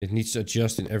 It needs to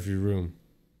adjust in every room.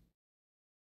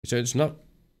 So it's not...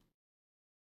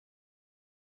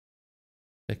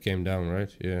 That came down,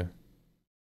 right? Yeah.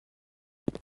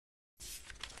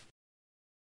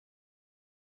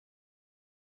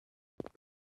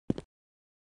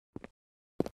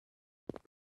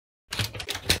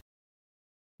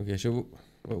 Okay, so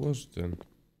what was it then?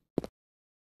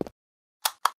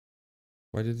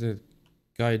 Why did the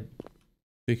guy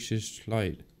fix his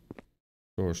light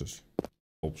sources?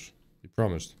 Oops, he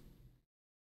promised.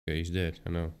 Okay, he's dead, I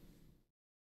know.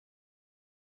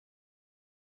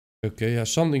 Okay, yeah,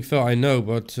 something fell, I know,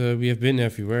 but we have been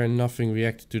everywhere and nothing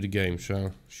reacted to the game,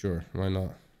 so sure, why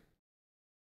not?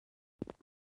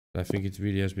 I think it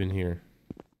really has been here.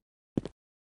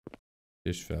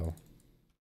 This fell.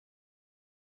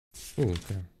 Oh,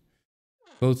 okay.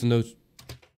 Both the notes.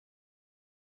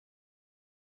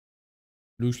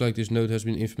 Looks like this note has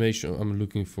been information I'm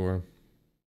looking for.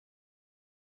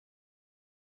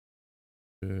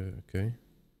 Okay.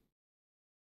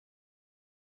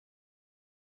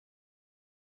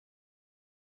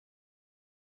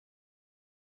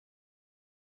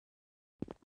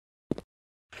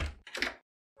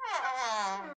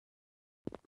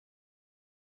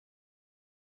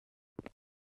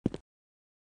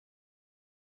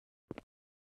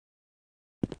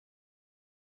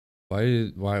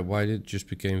 Why did it just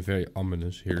became very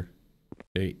ominous here?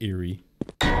 Very eerie.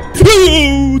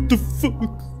 What the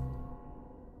fuck?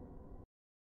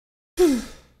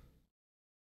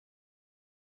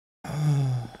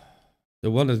 The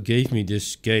one that gave me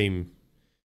this game,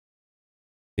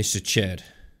 Mr. Chad.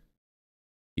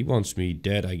 He wants me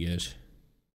dead, I guess.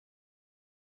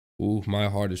 Ooh, my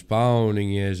heart is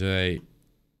pounding as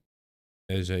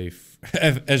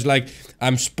like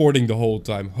I'm sporting the whole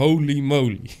time. Holy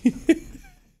moly.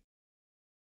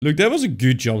 Look, that was a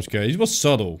good jump scare. It was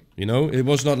subtle, you know? It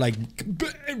was not like,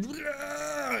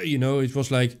 you know, it was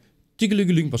like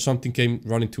tickling, but something came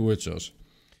running towards us.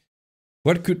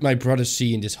 What could my brother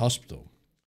see in this hospital?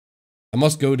 I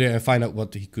must go there and find out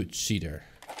what he could see there.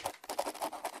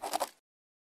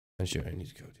 I'm sure I need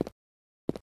to go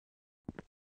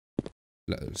there.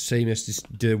 Same as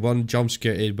the one jump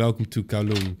scare in Welcome to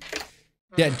Kowloon.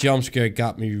 That jump scare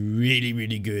got me really,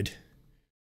 really good.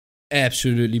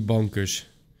 Absolutely bonkers.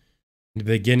 In the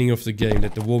beginning of the game,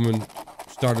 that the woman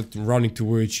started running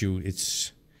towards you.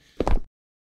 It's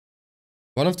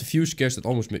one of the few scares that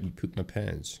almost made me poop my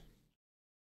pants.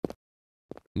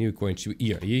 New coins.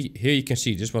 Here you can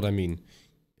see, this is what I mean.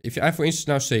 If I, for instance,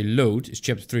 now say load, it's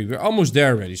chapter 3. We're almost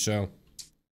there already, so...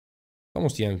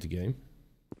 almost the end of the game.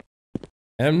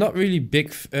 And I'm not really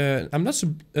big... I'm not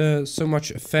so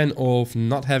much a fan of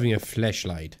not having a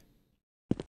flashlight.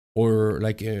 Or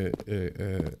like a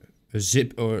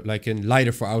zip, or like a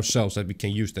lighter for ourselves that we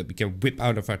can use, that we can whip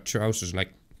out of our trousers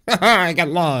like... Haha, I got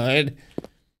light!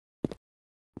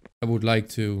 I would like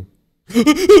to...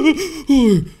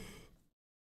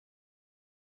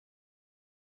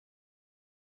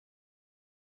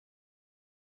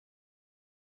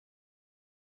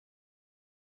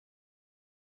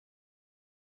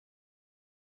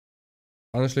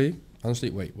 Honestly,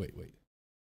 wait.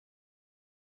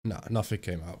 Nah, nothing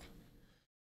came out.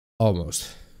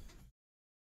 Almost.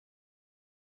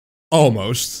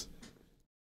 Almost.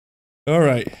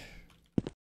 Alright.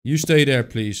 You stay there,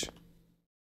 please.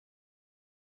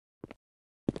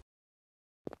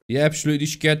 You absolutely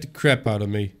scared the crap out of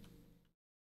me.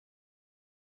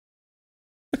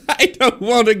 I don't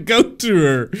want to go to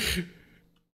her.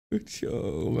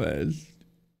 Oh, man.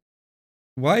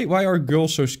 Why are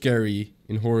girls so scary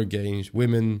in horror games?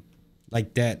 Women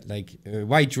like that, like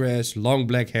white dress, long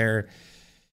black hair.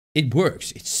 It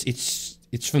works.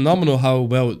 It's phenomenal how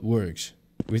well it works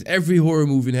with every horror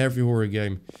movie and every horror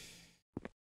game.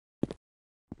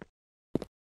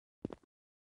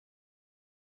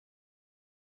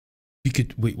 We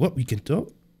could wait. What we can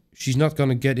do? She's not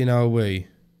gonna get in our way.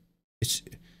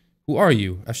 Who are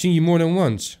you? I've seen you more than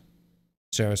once.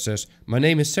 Sarah says, "My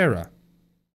name is Sarah.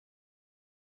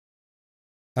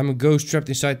 I'm a ghost trapped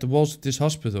inside the walls of this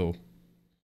hospital.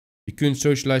 We couldn't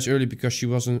socialize early because she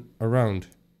wasn't around."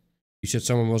 You said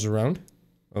someone was around?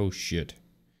 Oh shit.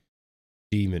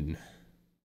 Demon.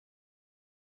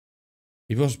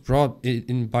 It was brought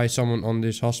in by someone on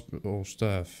this hospital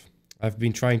staff. I've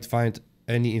been trying to find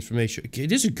any information. Okay,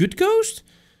 this is a good ghost?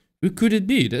 Who could it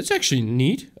be? That's actually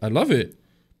neat. I love it.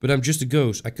 But I'm just a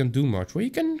ghost. I can't do much. Well,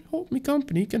 you can hold me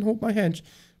company. You can hold my hands.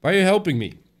 Why are you helping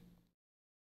me?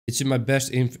 It's in my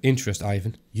best interest,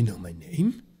 Ivan. You know my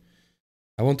name?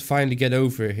 I want to finally get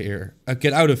over here.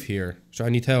 Get out of here. So I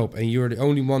need help. And you're the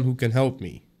only one who can help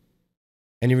me.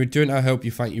 And in return, I'll help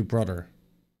you find your brother.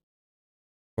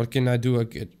 What can I do?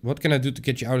 What can I do to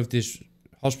get you out of this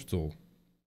hospital?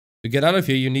 To get out of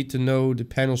here, you need to know the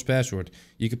panel's password.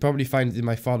 You can probably find it in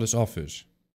my father's office.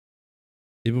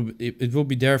 It will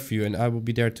be there for you, and I will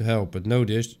be there to help. But know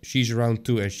this, she's around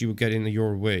too, and she will get in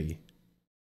your way.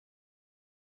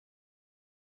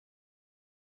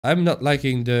 I'm not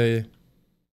liking the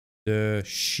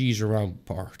she's around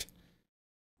part.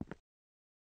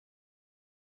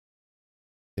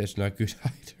 That's not good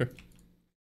either.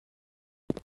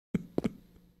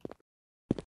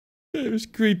 It was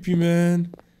creepy,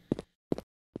 man.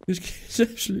 This game is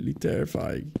absolutely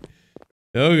terrifying.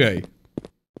 Okay.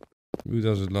 Who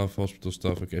doesn't love hospital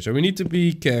stuff? Okay, so we need to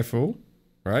be careful,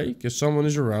 right? Because someone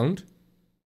is around.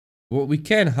 What we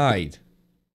can hide.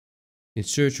 In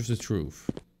search of the truth.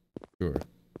 Sure.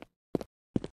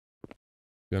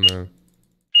 Gonna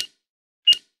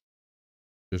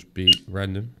just be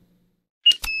random.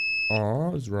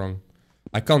 Oh, it's wrong.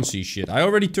 I can't see shit. I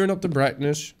already turned up the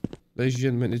brightness. Ladies and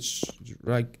gentlemen, it's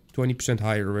like 20%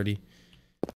 higher already.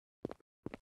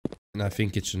 And I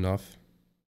think it's enough.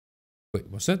 Wait,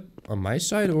 was that on my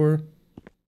side or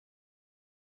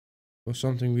was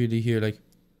something really here like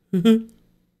doing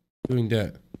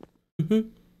that?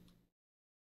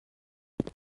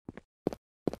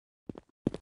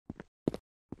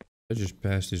 I just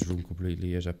passed this room completely.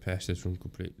 Yes, I passed this room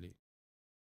completely.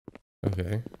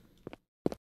 Okay.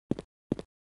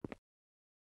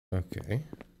 Okay.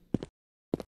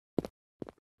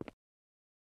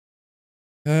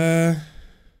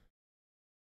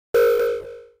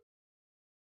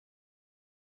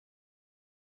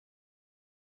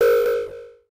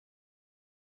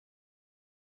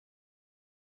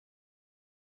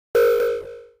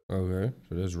 Okay,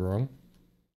 so that's wrong.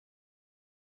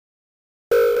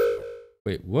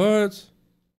 Wait, what?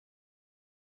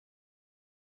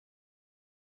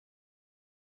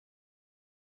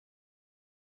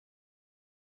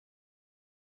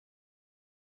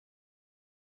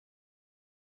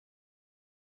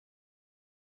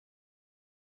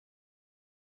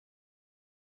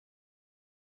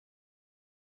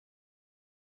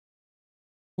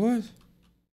 What?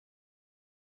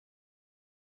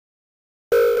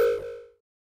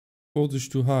 Volt is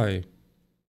too high.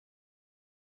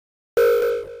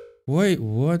 Wait,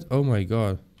 what? Oh my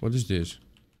god. What is this?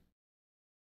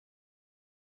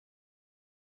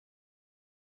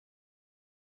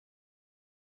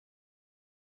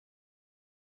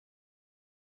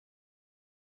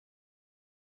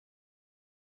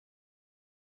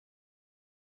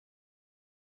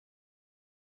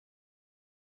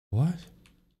 What?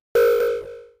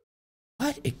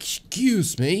 What?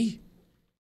 Excuse me?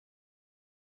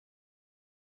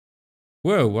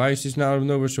 Whoa, why is this now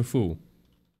nowhere so full?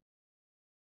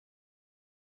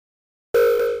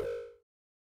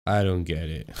 I don't get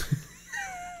it.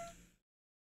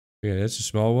 Yeah, that's a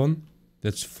small one.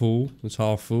 That's full. That's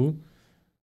half full.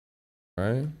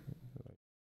 Alright.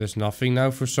 There's nothing now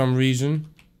for some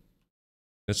reason.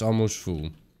 That's almost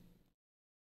full.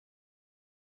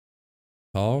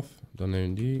 Half. Done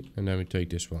indeed. And then we take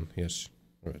this one. Yes.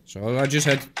 Alright. So I just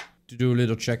had to do a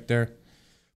little check there.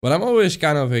 But I'm always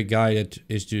kind of a guy that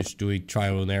is just doing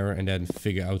trial and error and then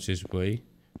figure out his way.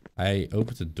 I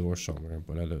opened the door somewhere,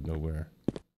 but I don't know where.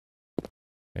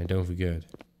 And don't forget,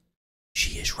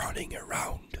 she is running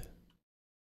around.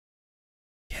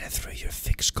 Get it through your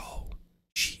thick skull.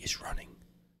 She is running.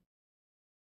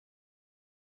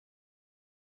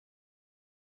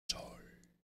 Soul.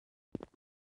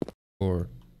 Or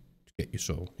to get your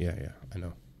soul. Yeah, I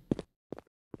know.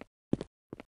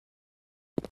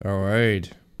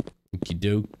 Alright. Okie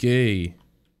dokie.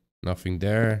 Nothing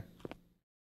there.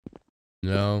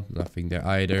 No, nothing there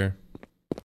either.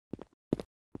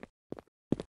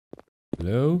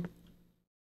 Hello?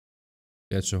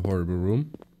 That's a horrible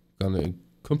room. Gonna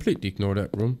completely ignore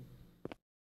that room.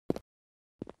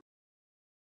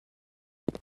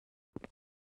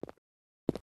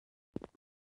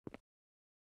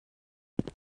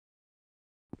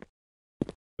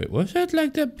 Wait, was that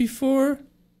like that before?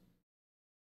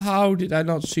 How did I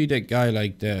not see that guy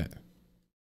like that?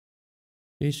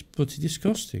 He's pretty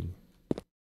disgusting.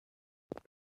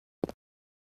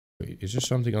 Wait, is there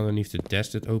something underneath the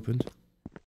desk that opened?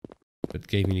 That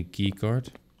gave me the key card.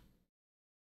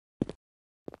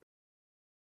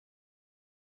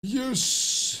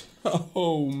 Yes!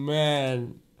 Oh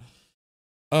man.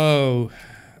 Oh,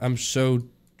 I'm so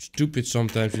stupid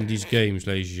sometimes in these games,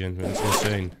 ladies and gentlemen. It's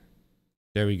insane.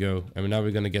 There we go. And now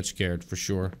we're gonna get scared for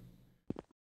sure.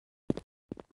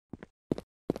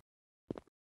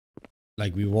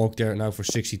 Like we walked there now for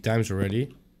 60 times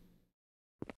already.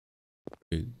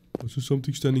 Wait, was there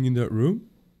something standing in that room?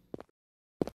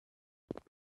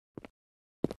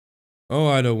 Oh,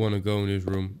 I don't want to go in this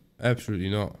room. Absolutely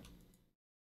not.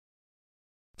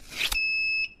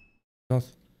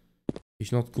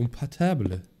 It's not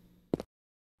compatible.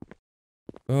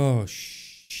 Oh,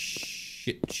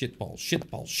 shitballs,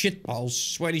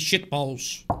 sweaty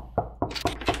shitballs.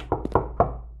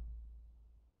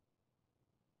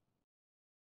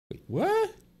 Wait,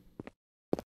 what?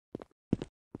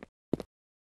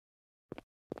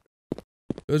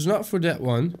 It's not for that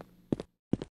one.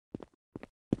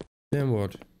 Then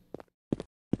what?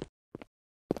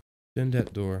 Then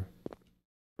that door.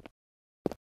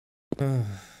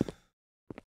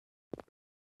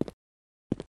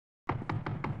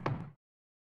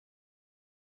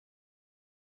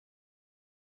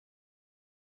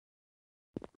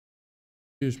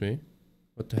 Excuse me.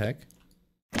 What the heck?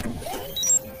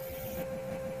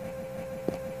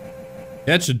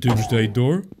 That's a doomsday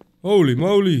door. Holy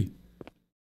moly.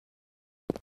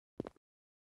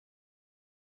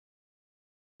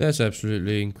 That's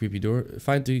absolutely a creepy door.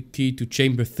 Find the key to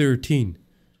chamber 13.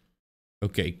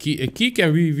 Okay, a key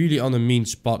can be really on a mean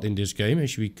spot in this game,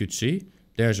 as we could see.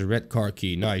 There's a red car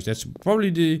key. Nice. That's probably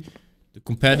the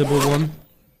compatible one.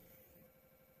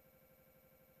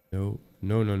 No.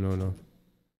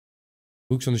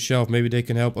 Books on the shelf. Maybe they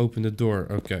can help open the door.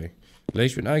 Okay.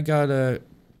 Ladies, I gotta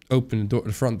open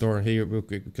the front door here real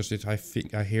quick because I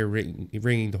think I hear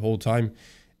ringing the whole time,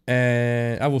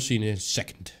 and I will see in a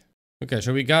second. Okay,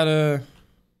 so we gotta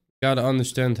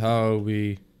understand how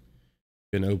we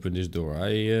can open this door.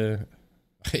 I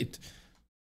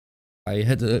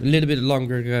had a little bit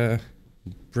longer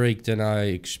break than I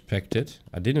expected.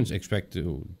 I didn't expect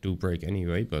to do break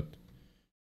anyway, but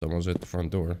someone's at the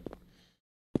front door.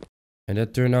 And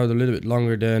that turned out a little bit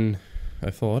longer than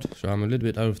I thought. So I'm a little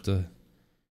bit out of the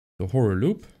horror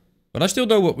loop. But I still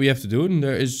know what we have to do. And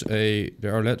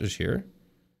there are letters here.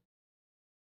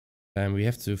 And we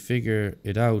have to figure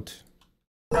it out.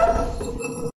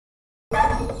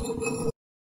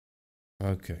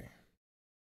 Okay.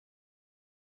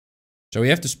 So we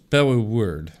have to spell a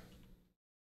word.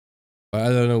 But I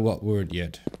don't know what word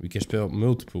yet. We can spell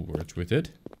multiple words with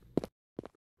it.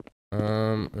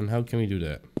 And how can we do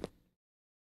that?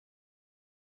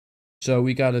 So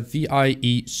we got a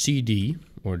VIECD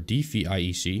or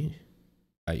DVIEC.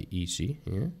 IEC,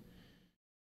 yeah.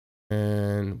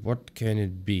 And what can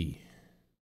it be?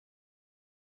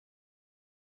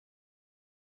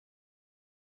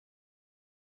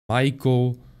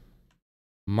 Michael,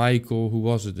 who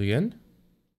was it again?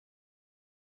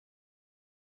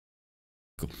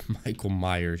 Michael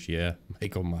Myers, yeah.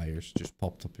 Michael Myers just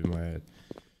popped up in my head.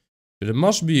 But there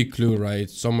must be a clue, right?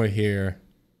 Somewhere here.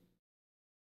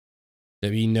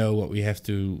 That we know what we have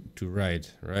to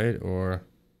write, right? Or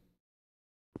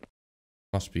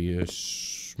must be a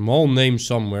small name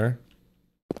somewhere.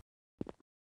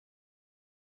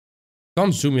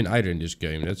 Can't zoom in either in this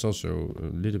game. That's also a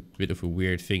little bit of a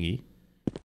weird thingy.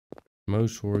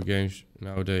 Most horror games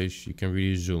nowadays you can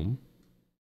really zoom.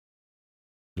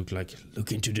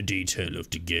 Look into the detail of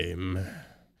the game.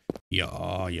 Yeah.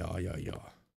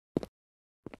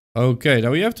 Okay,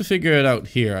 now we have to figure it out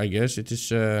here, I guess. It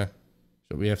is what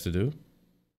we have to do.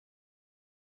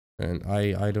 And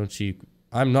I don't see...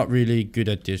 I'm not really good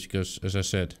at this because, as I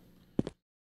said,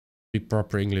 speak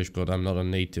proper English, but I'm not a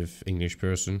native English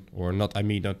person. Or not, I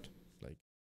mean not like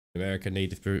American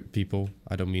native people.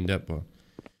 I don't mean that, but...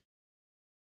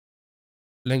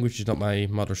 Language is not my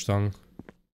mother's tongue.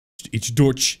 It's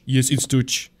Dutch. Yes, it's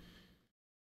Dutch.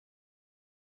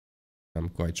 I'm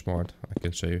quite smart, I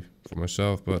can say for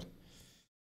myself, but...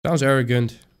 Sounds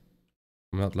arrogant.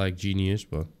 I'm not like genius,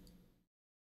 but... At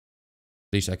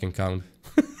least I can count.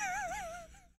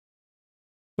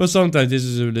 But sometimes this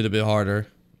is a little bit harder.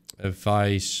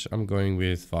 Vice. I'm going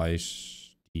with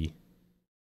Vice D.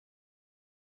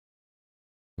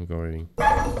 I'm going.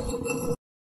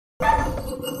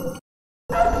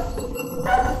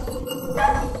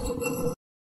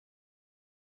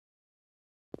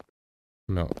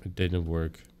 No, it didn't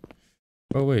work.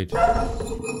 Oh wait. You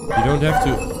don't have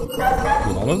to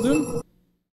do all of them?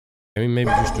 Can we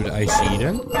maybe just do the IC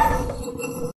then?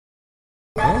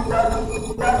 No?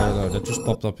 I don't know, that just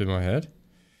popped up in my head.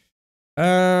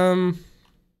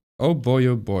 Oh boy,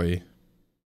 oh boy.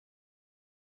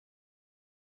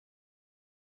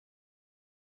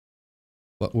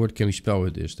 What word can we spell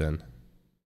with this then?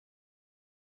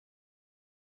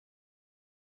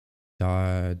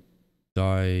 Dive.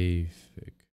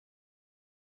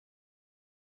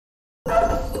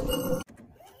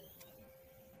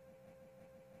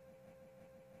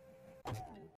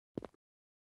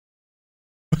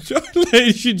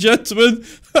 Ladies and gentlemen,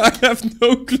 I have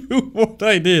no clue what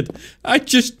I did. I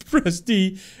just pressed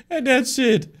D and that's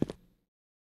it.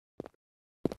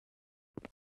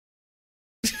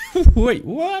 Wait,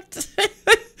 what?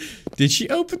 Did she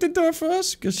open the door for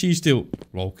us? Because she's still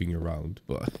walking around,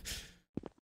 but...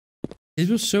 It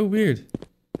was so weird.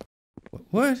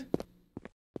 What?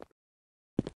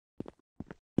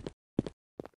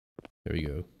 There we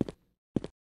go.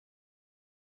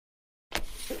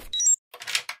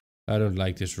 I don't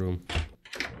like this room.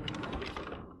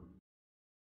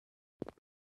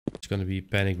 It's gonna be a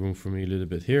panic room for me a little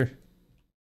bit here.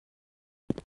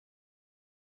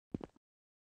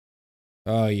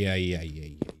 Oh, yeah.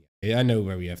 Yeah, I know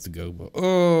where we have to go, but...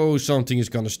 Oh, something is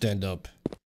gonna stand up.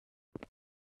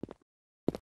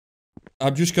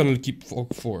 I'm just gonna keep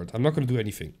forward. I'm not gonna do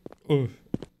anything. Oh.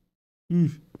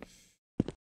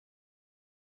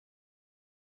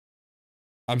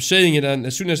 I'm saying it, and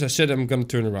as soon as I said it, I'm gonna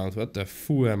turn around. What the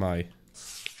fool am I?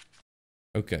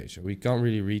 Okay, so we can't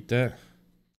really read that.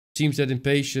 Seems that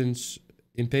impatient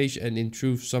and in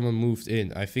truth someone moved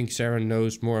in. I think Sarah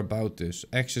knows more about this.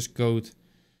 Access code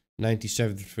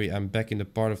 1973. I'm back in the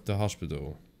part of the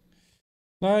hospital.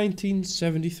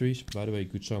 1973. By the way,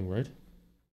 good song, right?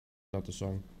 Not the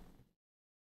song.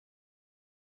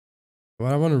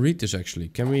 Well, I want to read this actually.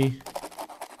 Can we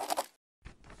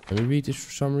read this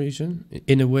for some reason?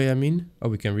 In a way, I mean. Oh,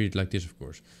 we can read it like this, of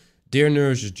course. Dear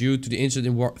nurses, due to the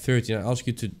incident in Ward 13, I ask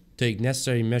you to take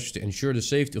necessary measures to ensure the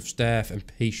safety of staff and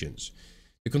patients.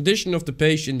 The condition of the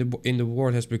patient in the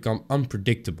ward has become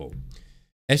unpredictable,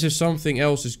 as if something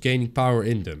else is gaining power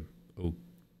in them. Oh,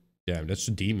 damn, that's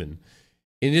a demon.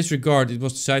 In this regard, it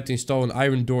was decided to install an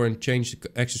iron door and change the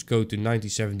access code to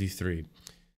 1973.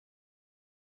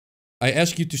 I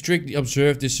ask you to strictly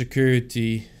observe this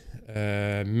security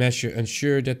measure,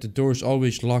 ensure that the door is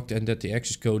always locked and that the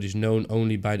access code is known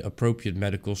only by the appropriate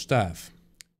medical staff.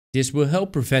 This will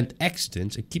help prevent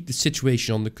accidents and keep the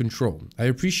situation under control. I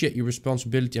appreciate your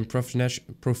responsibility and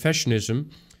professionalism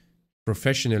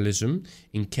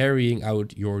in carrying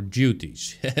out your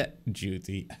duties.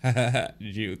 Duty.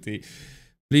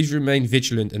 Please remain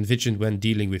vigilant when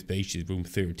dealing with patient room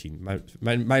 13.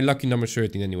 My lucky number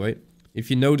 13 anyway. If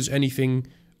you notice anything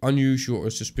unusual or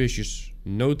suspicious,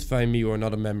 notify me or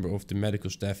another member of the medical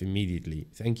staff immediately.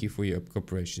 Thank you for your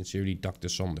cooperation. Sincerely, Dr.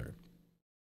 Sonder.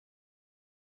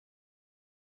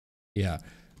 Yeah.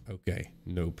 Okay.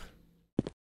 Nope.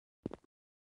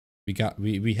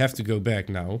 We have to go back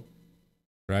now.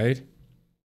 Right?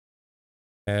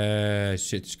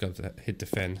 Shit, it's got to hit the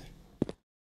fan.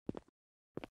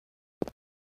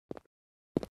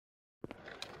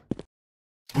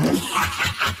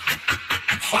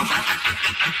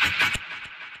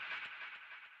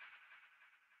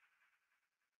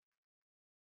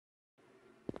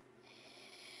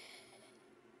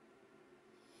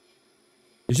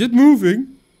 Is it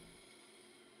moving?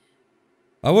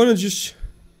 I wanna just...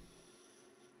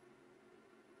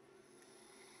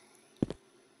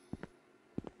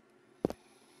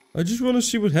 I just wanna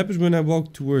see what happens when I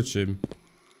walk towards him.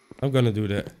 I'm gonna do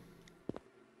that.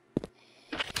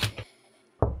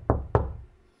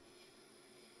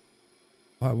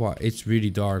 What? It's really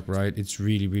dark, right? It's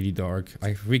really, really dark.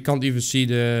 We can't even see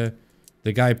the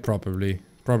guy properly.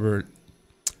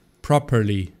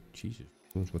 Properly. Jesus.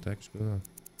 What the heck's going on?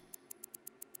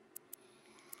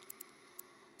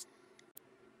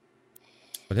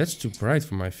 But that's too bright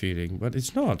for my feeling. But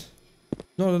it's not.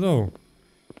 Not at all.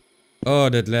 Oh,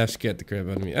 that laugh scared the crap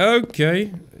out of me.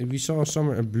 Okay. We saw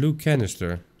somewhere a blue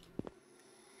canister.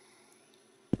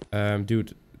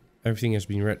 Dude. Everything has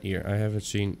been red here. I haven't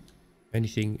seen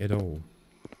anything at all.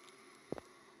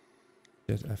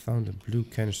 That I found a blue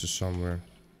canister somewhere.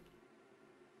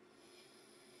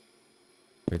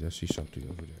 Wait, I see something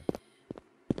over there.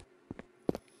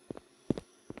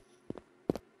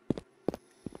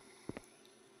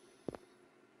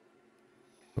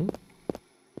 Oh.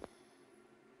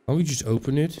 Can't we just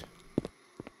open it?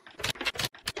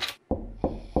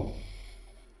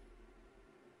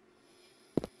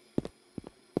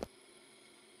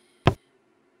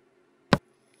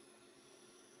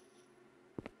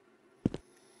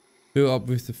 Fill up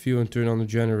with the fuel and turn on the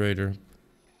generator.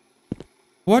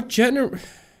 What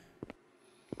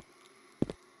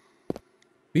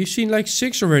We've seen like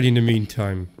 6 already in the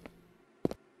meantime.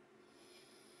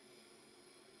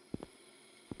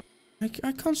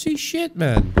 I can't see shit,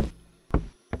 man.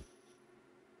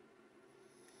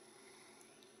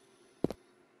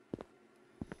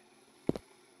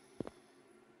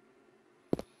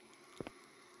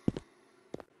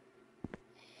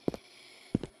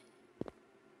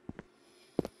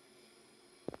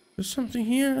 There's something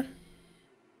here.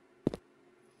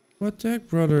 What the heck,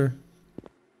 brother?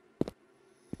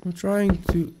 I'm trying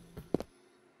to...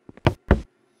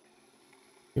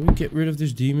 Can we get rid of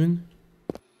this demon?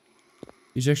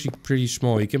 He's actually pretty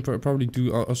small. He can probably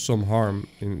do us some harm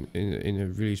in a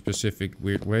really specific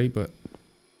weird way, but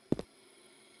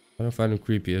I don't find him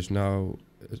creepy as now.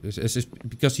 It's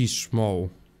because he's small.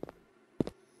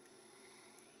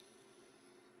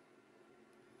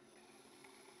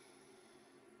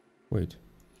 Wait.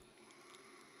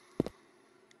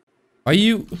 Are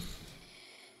you...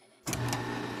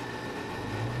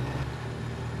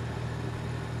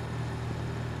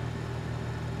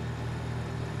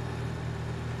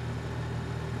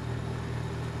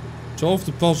 Solve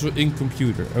the puzzle in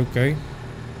computer. Okay.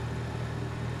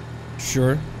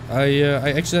 Sure. I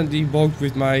accidentally walked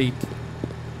with my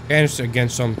canister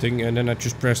against something and then I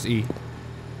just pressed E.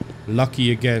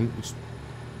 Lucky again.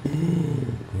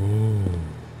 Oh.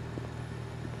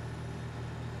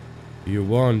 You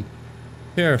won.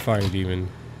 Terrifying demon.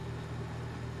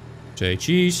 Say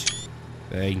cheese.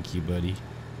 Thank you, buddy.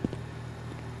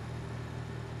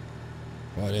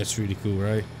 Oh, that's really cool,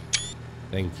 right?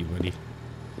 Thank you, buddy.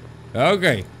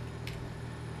 Okay.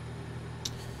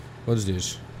 What is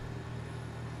this?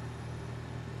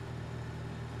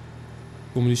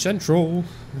 Comedy Central.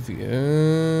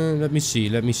 Let me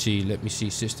see.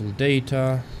 System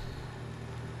data.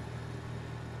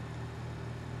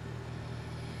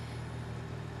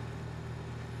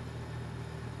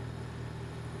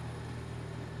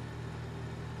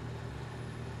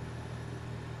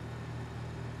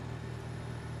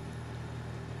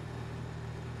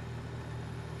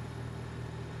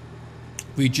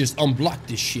 We just unblocked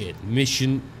this shit.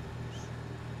 Mission.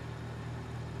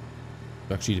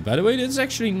 Actually, by the way, that's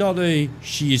actually not a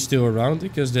she is still around,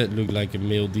 because that looked like a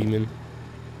male demon.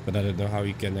 But I don't know how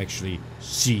you can actually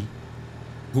see,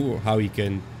 or how you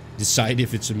can decide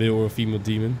if it's a male or a female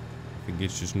demon. I think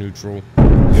it's just neutral.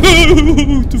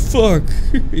 What the fuck?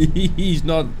 He's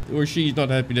not, or she's not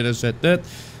happy that I said that.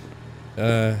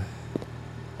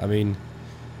 I mean,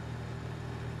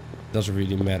 doesn't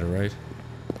really matter, right?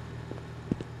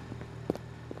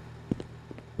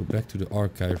 Go back to the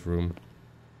archive room.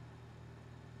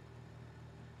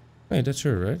 Hey, that's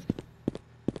her, right?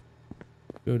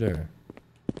 Go there.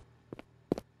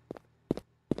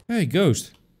 Hey,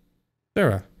 ghost.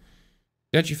 Sarah.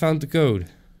 Glad you found the code.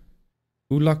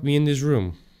 Who locked me in this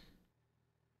room?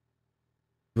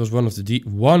 It was one of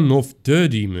the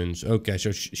demons. Okay,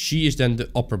 so she is then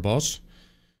the upper boss.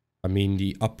 I mean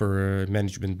the upper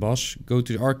management boss. Go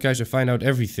to the archives and find out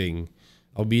everything.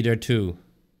 I'll be there too.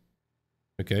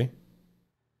 Okay.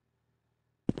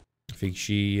 I think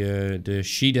she's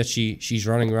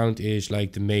running around is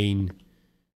like the main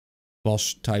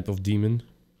boss type of demon.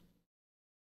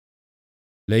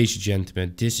 Ladies and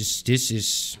gentlemen, this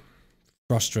is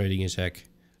frustrating as heck.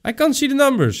 I can't see the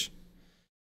numbers.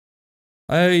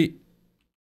 I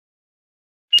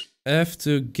have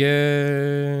to get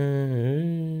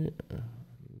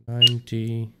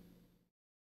 90,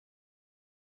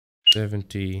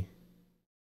 73.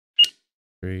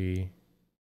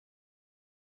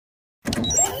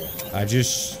 I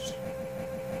just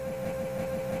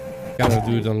gotta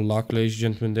do it on lock, ladies and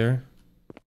gentlemen. There.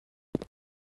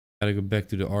 Gotta go back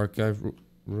to the archive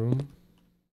room.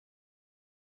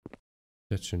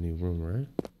 That's a new room, right?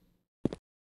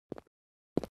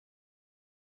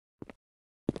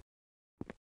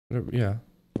 Yeah.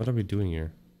 What are we doing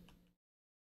here?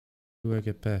 Do I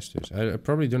get past this? I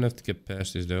probably don't have to get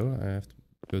past this though. I have to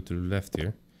go to the left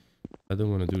here. I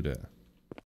don't want to do that.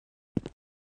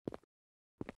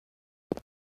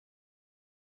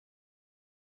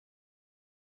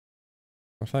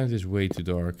 I find this way too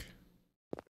dark.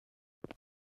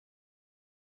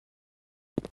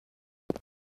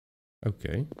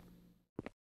 Okay.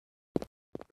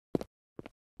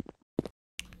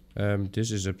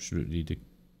 This is absolutely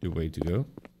the way to go.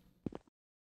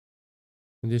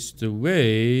 And this is the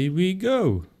way we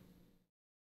go.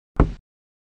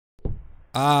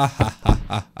 Ah ha ha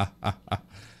ha ha ha.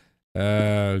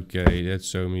 Okay, that's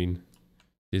so mean.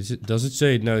 Does it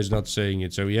say it? No, it's not saying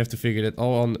it. So you have to figure that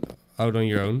all out on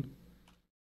your own.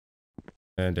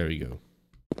 And there we go.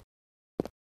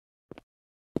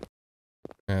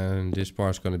 And this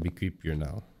part's gonna be creepier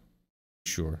now.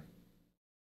 Sure.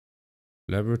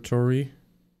 Laboratory.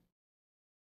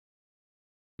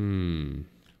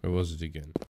 Where was it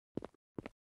again?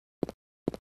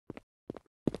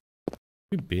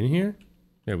 We've been here?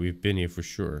 Yeah, we've been here for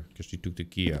sure. Because you took the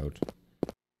key out.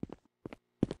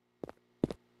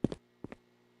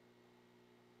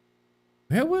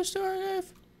 Where was the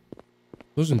archive?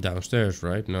 Wasn't downstairs,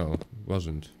 right? No, it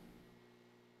wasn't.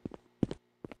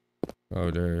 Oh,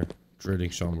 they're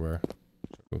drilling somewhere.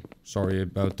 So, sorry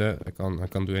about that. I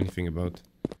can't do anything about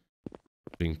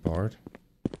drilling part.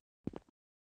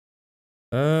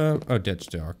 Oh, that's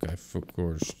the archive, of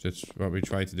course. That's what we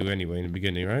tried to do anyway in the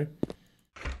beginning, right?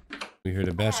 We heard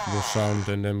a basketball sound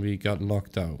and then we got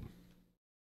knocked out.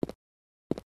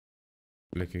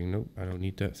 Clicking. Nope, I don't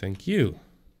need that. Thank you.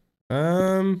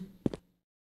 So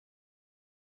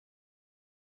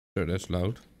that's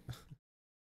loud.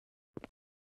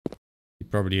 You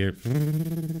probably hear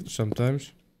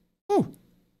sometimes. Oh,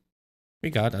 we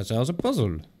got ourselves a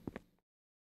puzzle.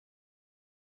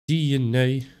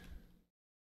 DNA.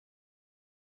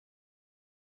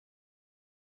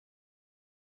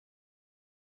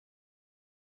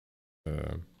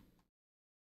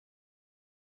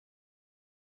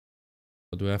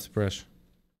 What do I have to press?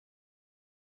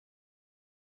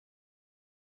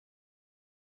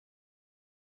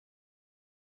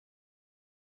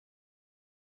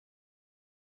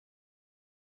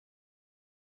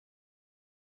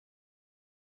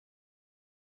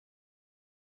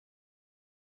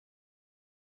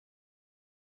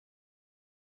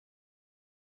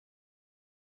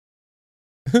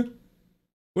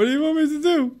 What do you want me to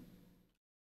do?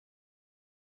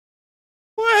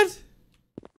 What?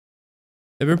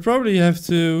 And we probably have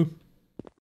to,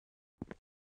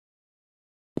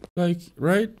 like,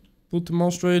 right? Put them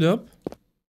all straight up.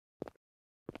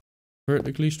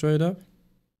 Vertically straight up.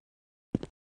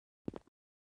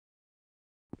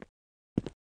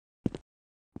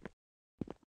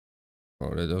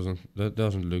 Oh, that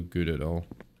doesn't look good at all.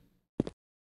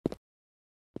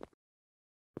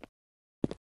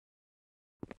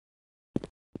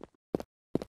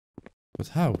 But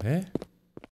how, eh?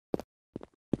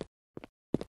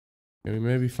 Can we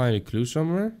maybe find a clue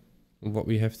somewhere on what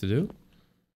we have to do?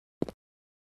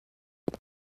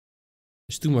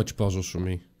 It's too much puzzles for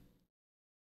me.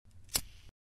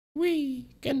 Wee,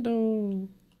 Kendo.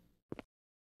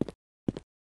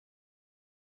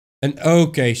 And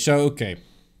okay,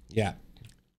 yeah.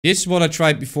 This is what I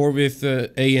tried before with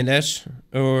A and S,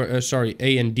 or sorry,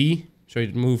 A and D. So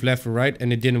you move left or right,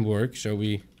 and it didn't work. So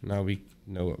now we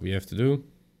know what we have to do.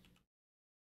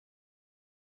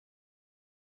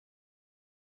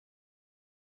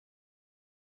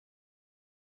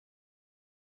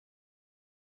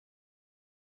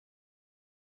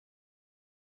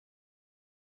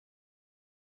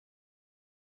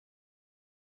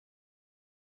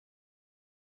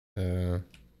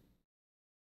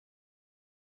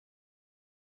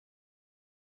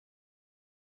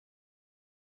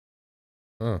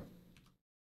 Huh.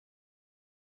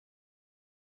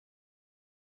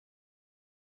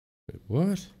 Wait,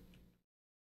 what?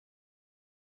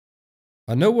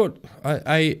 I know what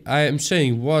I am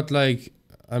saying. What, like,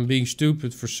 I'm being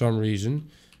stupid for some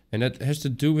reason. And that has to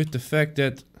do with the fact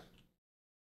that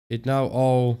it now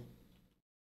all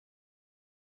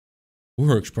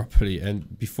works properly.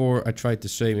 And before I tried the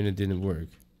same and it didn't work.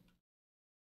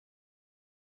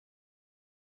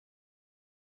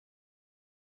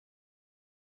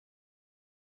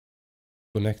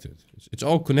 Connected. It's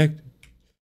all connected.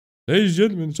 Ladies and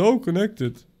gentlemen, it's all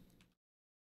connected.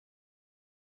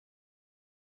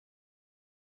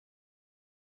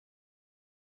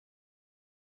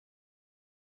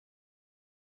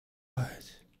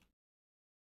 What?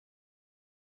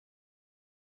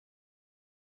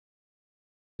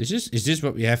 Is this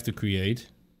what we have to create?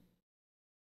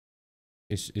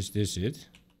 Is this it?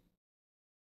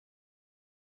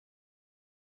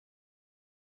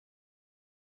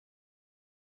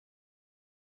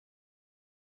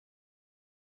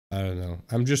 I don't know.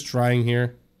 I'm just trying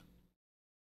here.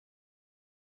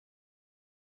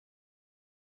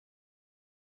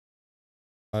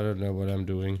 I don't know what I'm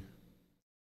doing.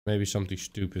 Maybe something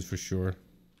stupid for sure.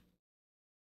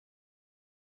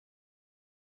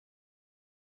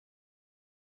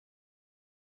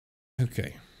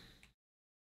 Okay.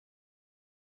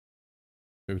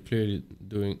 We're clearly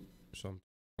doing something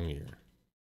wrong here.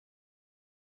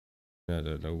 I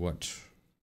don't know what.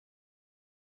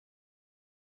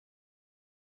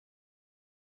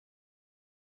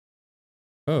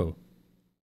 Oh.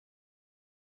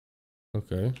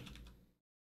 Okay.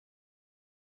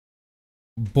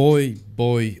 Boy,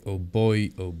 oh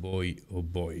boy, oh boy, oh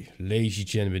boy. Ladies and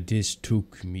gentlemen, this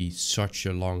took me such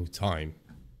a long time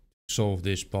to solve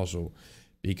this puzzle.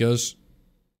 Because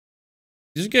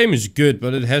this game is good,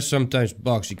 but it has sometimes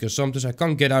bugs. Because sometimes I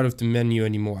can't get out of the menu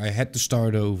anymore. I had to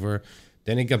start over.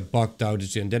 Then it got bugged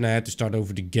out, and then I had to start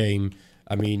over the game.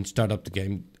 I mean, start up the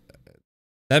game.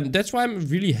 That's why I'm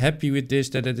really happy with this,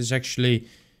 that it is actually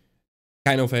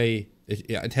kind of a...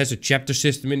 It has a chapter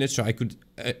system in it, so I could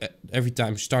every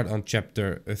time start on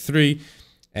chapter 3.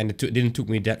 And it didn't took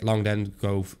me that long then to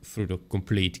go through the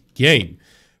complete game.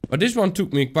 But this one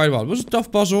took me quite a while. It was a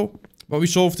tough puzzle, but we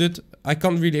solved it. I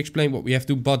can't really explain what we have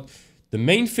to, but the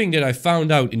main thing that I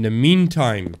found out in the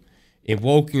meantime, in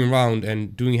walking around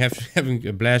and having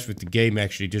a blast with the game,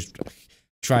 actually just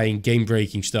trying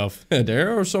game-breaking stuff.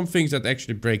 There are some things that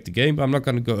actually break the game, but I'm not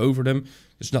going to go over them.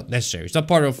 It's not necessary. It's not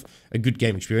part of a good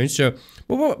game experience. So,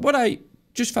 but what I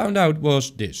just found out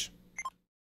was this.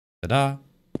 Ta-da.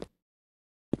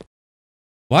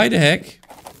 Why the heck?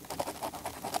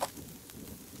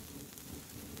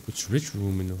 It's rich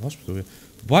room in the hospital.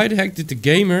 Why the heck did the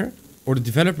gamer or the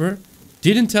developer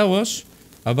didn't tell us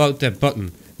about that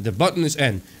button? The button is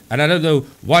N. And I don't know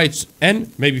why it's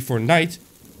N. Maybe for night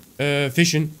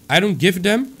vision. I don't give a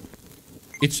damn.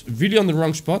 It's really on the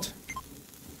wrong spot.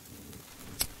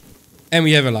 And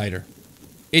we have a lighter.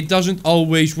 It doesn't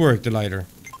always work, the lighter.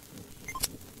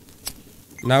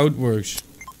 Now it works.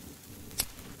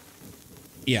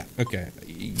 Yeah, okay.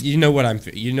 You know what I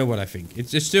think.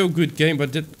 It's still a good game,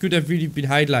 but that could have really been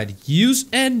highlighted. Use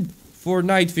N for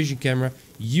night vision camera.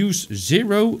 Use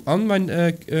 0 on my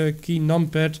key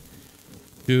numpad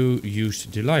to use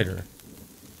the lighter.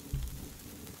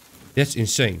 That's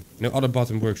insane. No other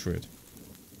button works for it.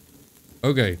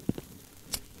 Okay.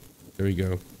 There we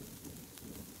go.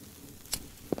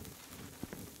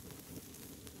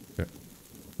 Okay.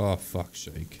 Oh, fuck's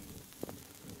sake.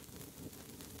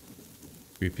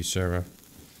 Creepy Sarah.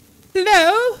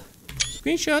 Hello?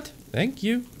 Screenshot. Thank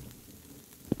you.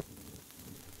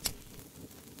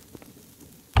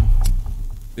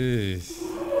 Ugh.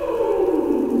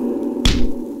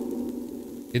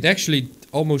 It actually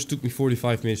almost took me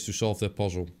 45 minutes to solve that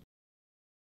puzzle.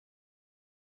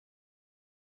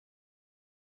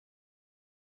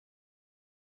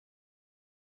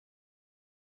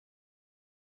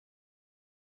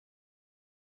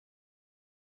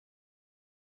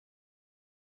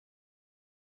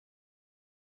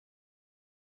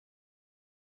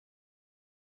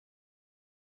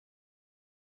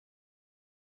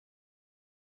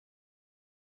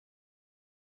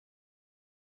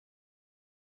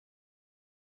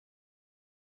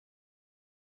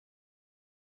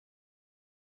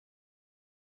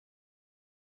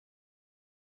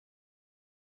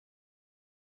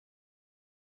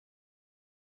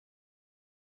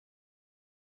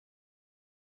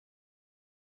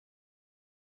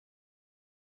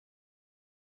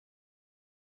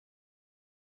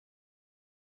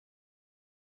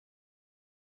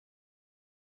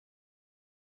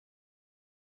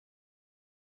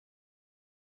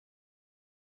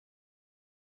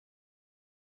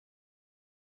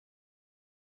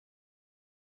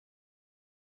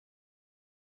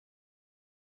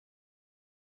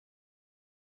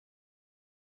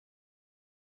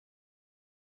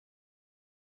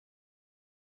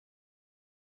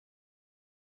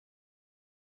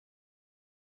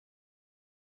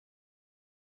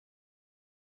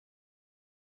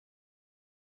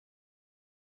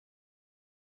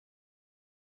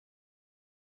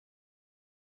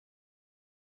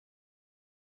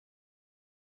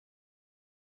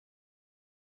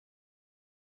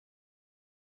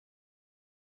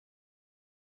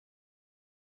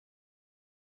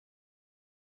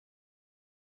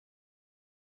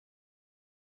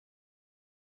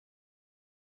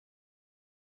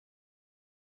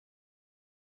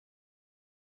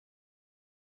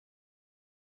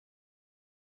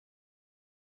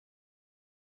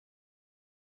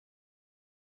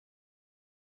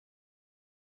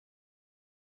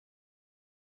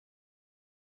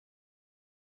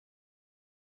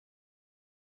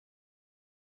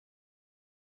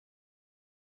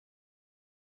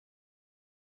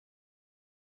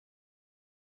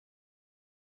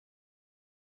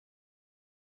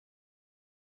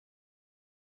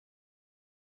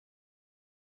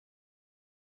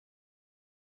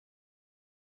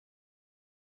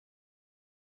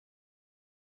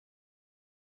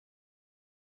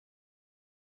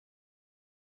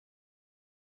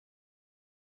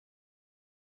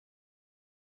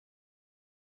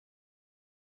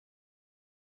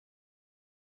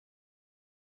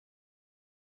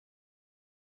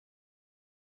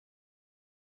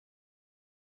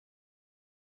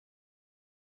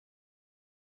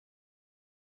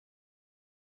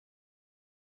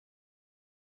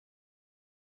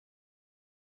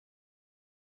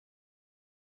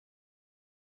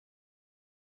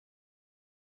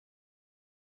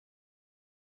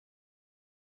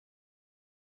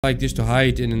 like this to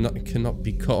hide and it cannot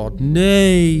be caught.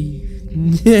 Nay.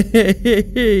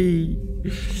 Nay.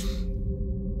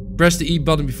 Press the E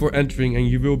button before entering and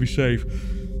you will be safe.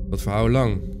 But for how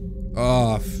long?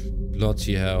 Ah,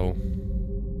 bloody hell.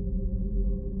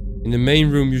 In the main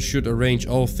room you should arrange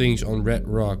all things on red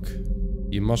rock.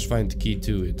 You must find the key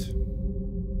to it.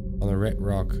 On a red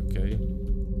rock, okay.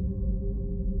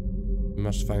 You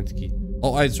must find the key.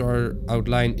 All items are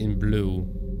outlined in blue.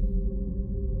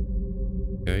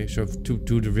 Okay, so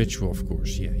to the ritual, of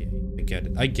course. Yeah, yeah. I get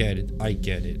it. I get it. I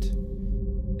get it.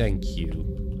 Thank you.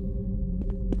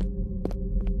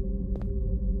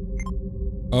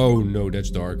 Oh no, that's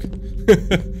dark.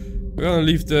 We're gonna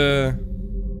leave the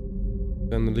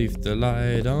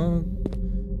light on.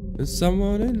 With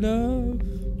someone in love.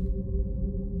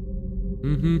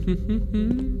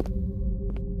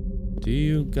 Do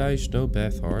you guys know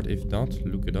Beth Hart? If not,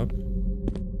 look it up.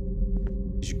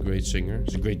 He's a great singer.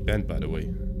 It's a great band, by the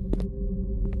way.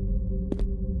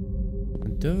 I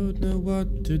don't know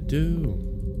what to do.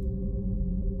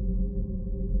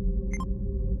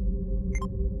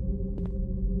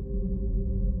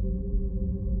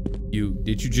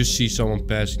 Did you just see someone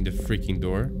passing the freaking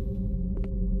door?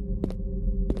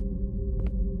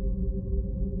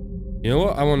 You know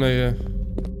what? I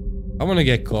wanna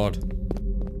get caught.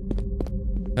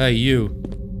 Hey, you.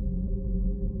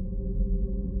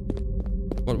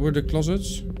 What were the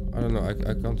closets? I don't know. I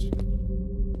can't.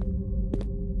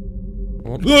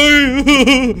 What?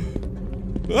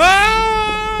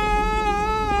 Ah!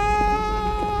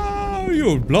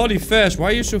 You're bloody fast. Why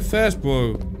are you so fast,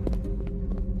 bro?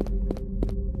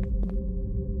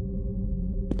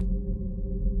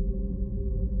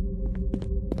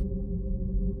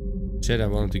 Said I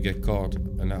wanted to get caught,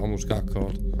 and I almost got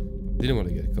caught. Didn't want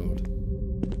to get caught.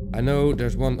 I know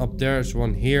there's one up there, there's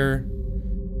one here.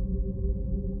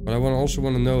 But I also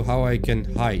want to know how I can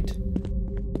hide.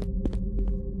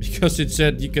 Because it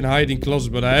said you can hide in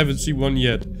closets, but I haven't seen one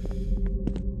yet.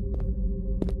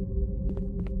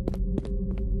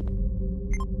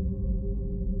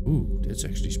 Ooh, that's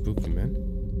actually spooky, man.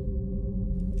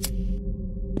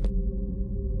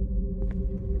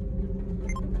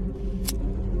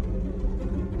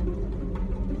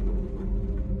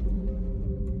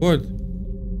 What?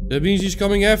 That means he's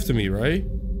coming after me, right?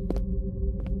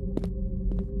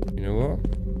 You know what?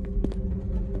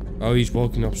 Oh, he's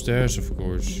walking upstairs, of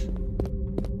course.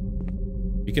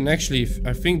 We can actually...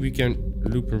 I think we can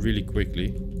loop him really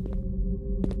quickly.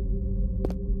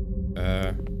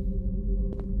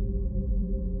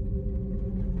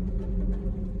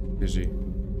 Is he?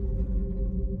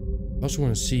 I also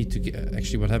want to see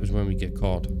actually what happens when we get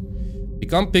caught. We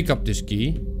can't pick up this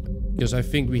key. Because I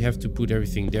think we have to put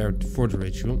everything there for the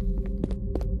ritual.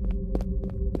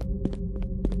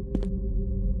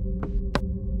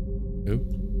 Oh.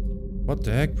 What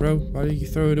the heck, bro? Why did you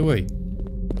throw it away?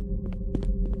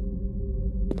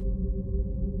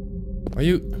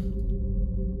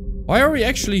 Why are we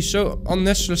actually so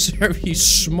unnecessarily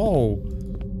small?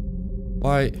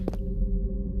 Why?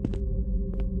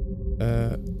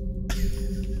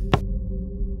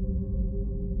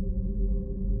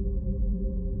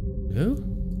 No?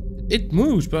 It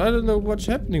moves, but I don't know what's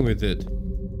happening with it.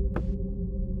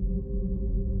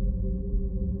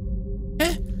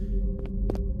 Eh?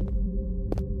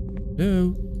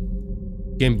 No.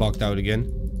 Game bugged out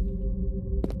again.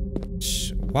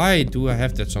 Why do I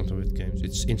have that something with games?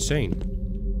 It's insane.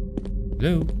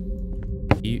 Hello?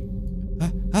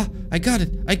 I got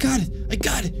it! I got it! I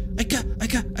got it! I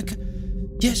got...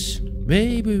 Yes!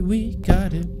 Baby, we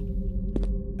got it.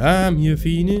 I'm your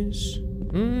Venus.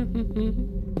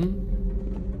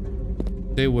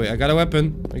 Stay away. I got a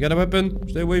weapon. I got a weapon.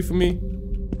 Stay away from me.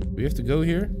 We have to go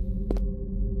here.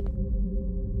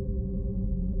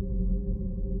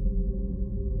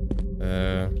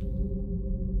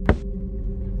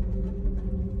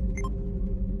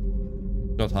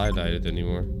 Not highlighted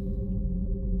anymore.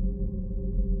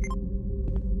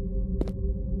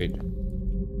 Wait.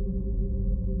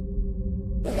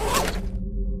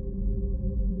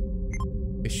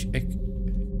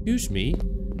 Excuse me?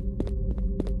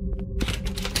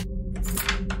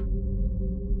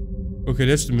 Okay,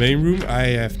 that's the main room. I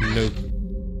have no...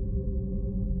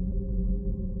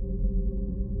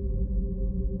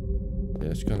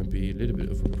 That's gonna be a little bit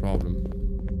of a problem.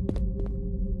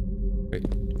 Wait,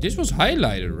 this was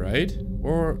highlighted, right?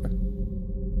 Or...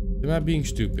 am I being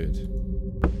stupid?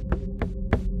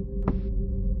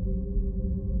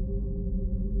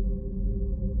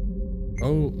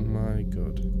 Oh my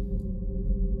god.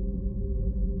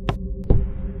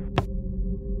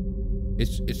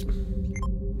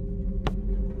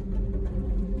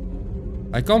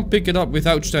 I can't pick it up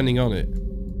without standing on it.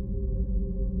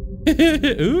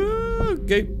 Ooh,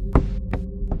 okay.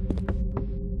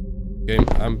 Game.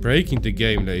 I'm breaking the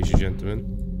game, ladies and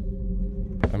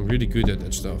gentlemen. I'm really good at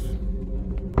that stuff.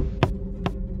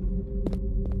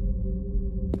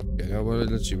 Okay, now well,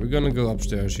 let's see. We're gonna go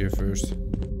upstairs here first.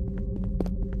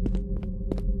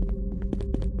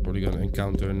 Probably gonna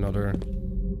encounter another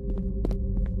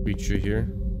creature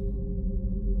here.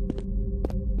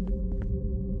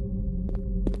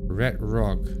 Red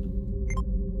rock.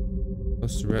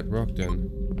 What's the red rock then?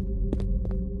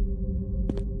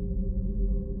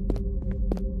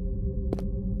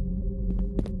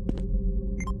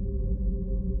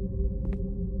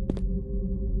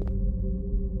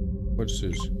 What's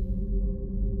this?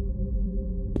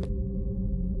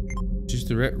 Is this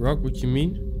the red rock? What you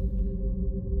mean?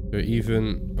 There are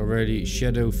even already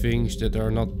shadow things that are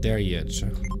not there yet, so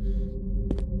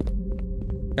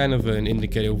kind of an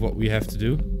indicator of what we have to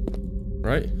do,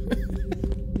 right?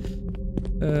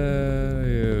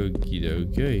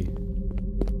 Okay.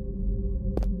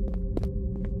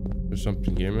 There's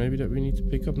something here maybe that we need to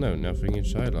pick up. No, nothing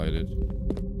is highlighted.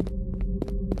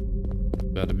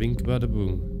 Bada bing, bada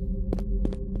boom.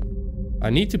 I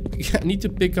need to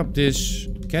pick up this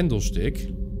candlestick.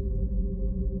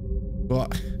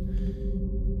 But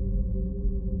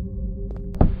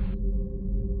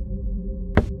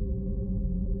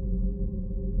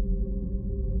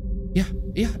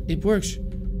yeah, it works.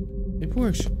 It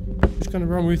works. Just gonna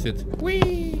run with it.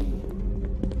 Whee!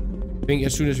 I think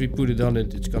as soon as we put it on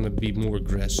it, it's gonna be more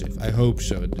aggressive. I hope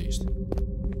so, at least.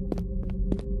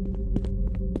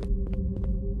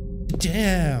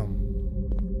 Damn!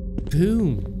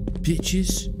 Boom,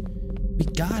 bitches. We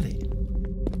got it.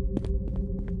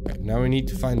 Right, now we need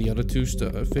to find the other two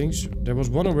things. There was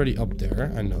one already up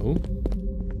there, I know.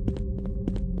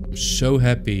 I'm so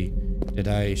happy that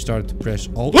I started to press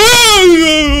Alt.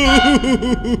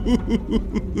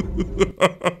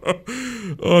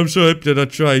 Oh, I'm so happy that I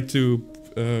tried to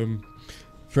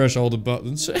press all the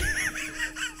buttons.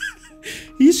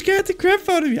 He scared the crap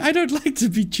out of me. I don't like to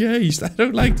be chased. I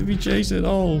don't like to be chased at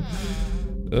all.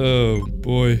 Oh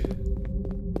boy.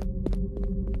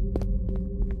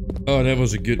 Oh, that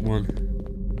was a good one.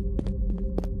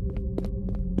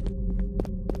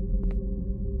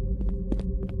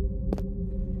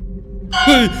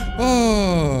 Hey!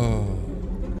 Oh.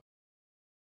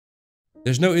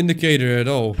 There's no indicator at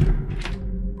all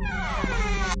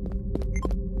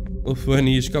of when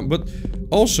he is coming. But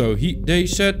also, they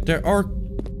said there are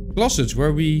closets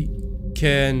where we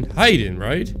can hide in,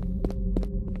 right?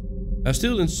 I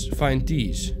still didn't find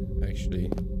these,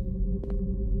 actually.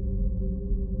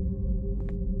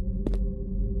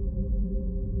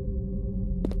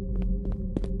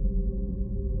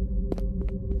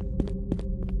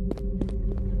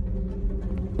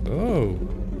 Oh.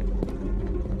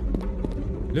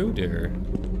 Hello there.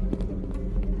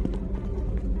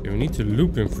 Okay, we need to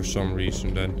loop him for some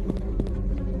reason then.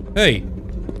 Hey!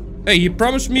 Hey, you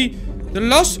promised me the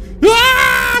last...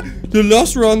 Ah! The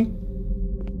last run!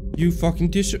 You fucking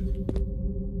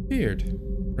disappeared.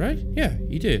 Right? Yeah,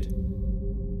 he did.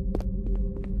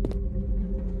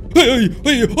 Hey,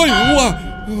 hey, hey,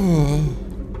 wow!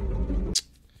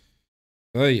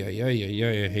 Oh, yeah,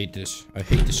 I hate this. I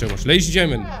hate this so much. Ladies and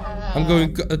gentlemen, I'm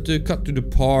going to cut to the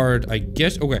part, I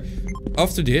guess. Okay,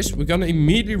 after this, we're gonna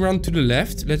immediately run to the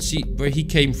left. Let's see where he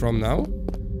came from now.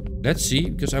 Let's see,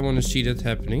 because I want to see that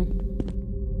happening.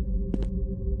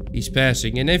 He's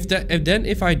passing, and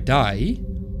if I die,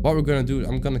 what we're gonna do,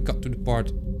 I'm gonna cut to the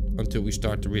part until we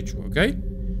start the ritual, okay?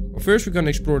 Well, first we're gonna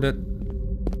explore that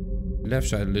left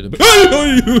side a little bit.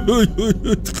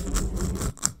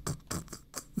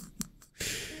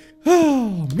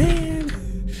 Oh, man.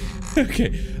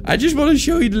 Okay, I just want to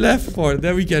show you the left part.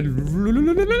 Then we can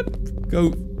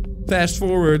go fast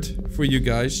forward for you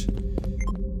guys.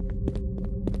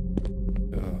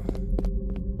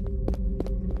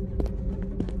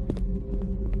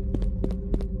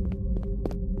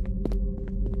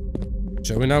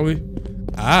 So now we...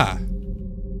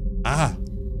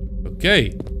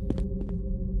 Okay.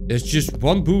 There's just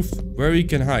one booth where we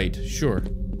can hide. Sure.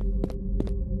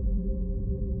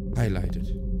 Highlighted.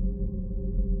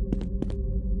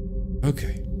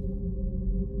 Okay.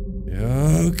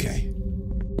 Okay.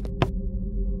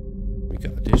 We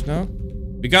got this now.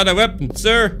 We got a weapon,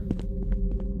 sir.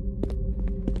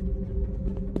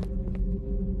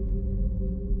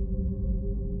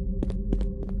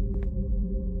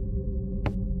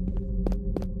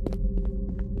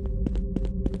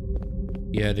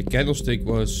 Yeah, the candlestick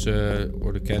was,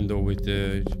 or the candle with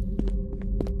the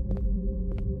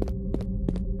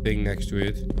thing next to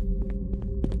it.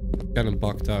 kind of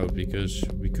bugged out because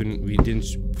we couldn't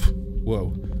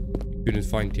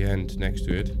find the hand next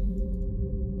to it.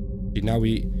 See, now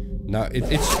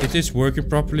it is working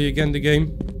properly again, the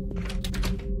game,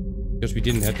 because we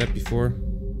didn't have that before.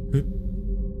 Huh?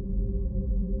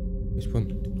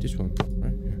 This one,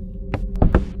 right here.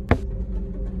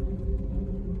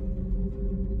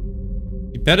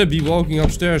 You better be walking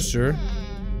upstairs, sir.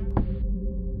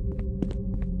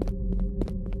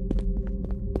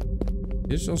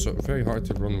 This is also very hard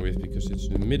to run with because it's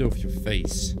in the middle of your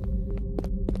face.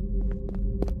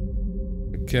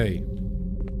 Okay.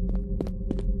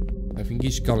 I think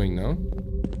he's coming now.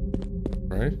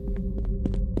 Right?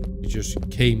 He just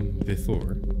came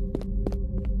before.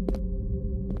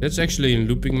 That's actually a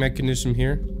looping mechanism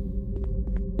here.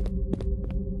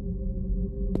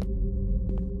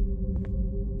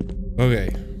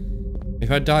 Okay. If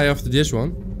I die after this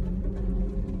one,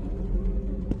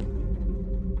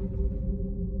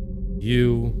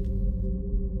 you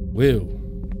will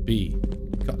be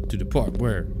cut to the part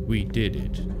where we did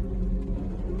it.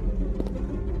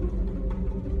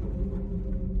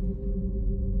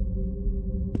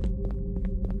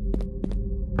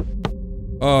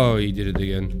 Oh, he did it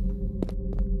again.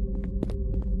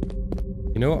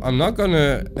 You know, I'm not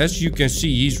gonna... As you can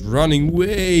see, he's running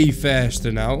way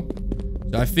faster now.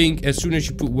 So I think as soon as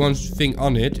you put one thing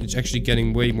on it, it's actually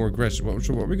getting way more aggressive.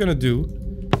 So what we're gonna do...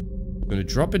 I'm gonna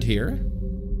drop it here.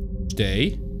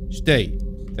 Stay. Stay.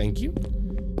 Thank you.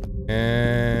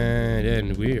 And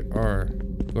then we are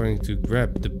going to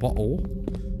grab the bottle.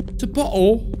 The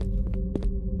bottle!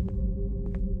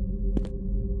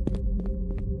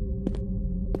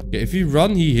 Okay, if we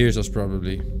run, he hears us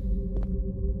probably. I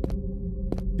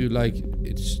feel like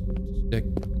it's that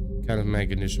kind of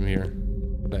mechanism here.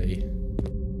 Play.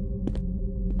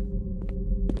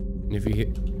 And if we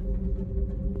hit...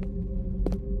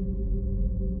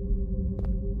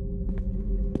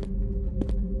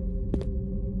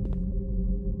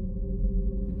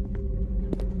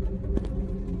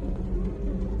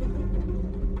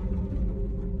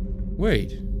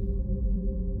 Wait.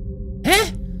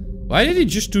 Huh? Why did he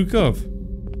just took off?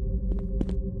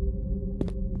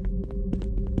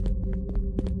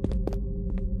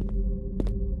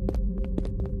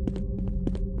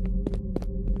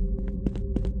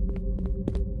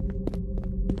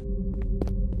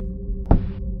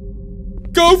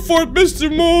 Go for it,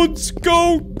 Mr. Moons!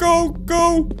 Go, go,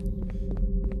 go!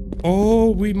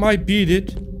 Oh, we might beat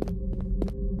it.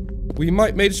 We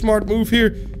might make a smart move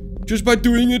here. Just by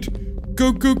doing it.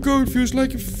 Go, go, go. It feels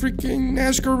like a freaking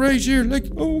NASCAR race here. Like,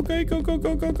 oh, okay, go, go,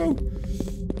 go, go, go.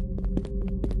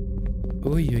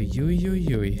 Oi, oi, oi, oi,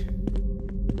 oi.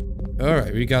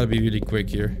 Alright, we gotta be really quick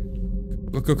here.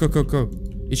 Go, go, go, go, go.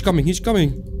 He's coming, he's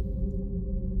coming.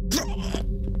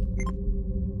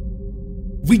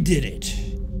 We did it.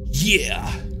 Yeah.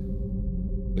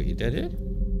 Wait, is that it?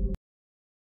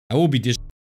 I will be dis...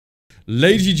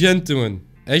 Ladies and gentlemen,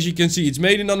 as you can see, it's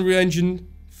made in Unreal Engine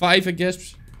 5, I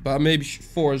guess. But maybe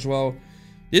 4 as well.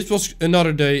 This was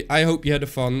another day. I hope you had a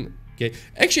fun game.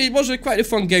 Actually, it was quite a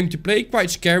fun game to play.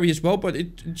 Quite scary as well. But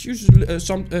it uses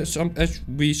as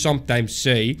we sometimes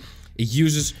say, it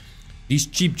uses these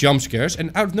cheap jump scares. And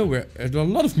out of nowhere, there's a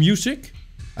lot of music.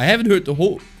 I haven't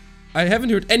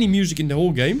heard any music in the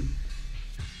whole game.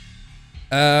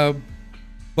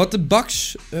 But the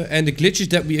bugs and the glitches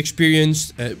that we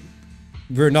experienced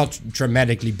were not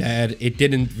dramatically bad. It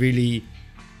didn't really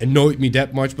annoyed me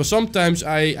that much, but sometimes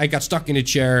I got stuck in a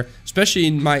chair, especially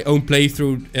in my own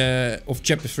playthrough of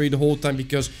chapter 3 the whole time,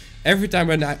 because every time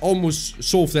when I almost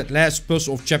solved that last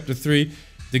puzzle of chapter 3,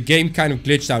 the game kind of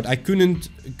glitched out. I couldn't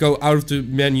go out of the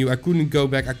menu, I couldn't go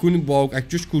back, I couldn't walk, I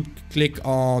just could click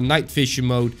on night vision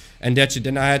mode and that's it.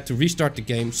 Then I had to restart the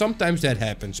game. Sometimes that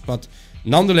happens, but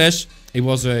nonetheless, it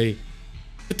was a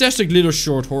fantastic little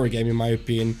short horror game in my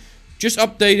opinion. Just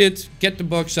update it, get the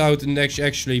bugs out, and that's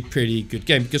actually a pretty good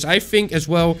game. Because I think as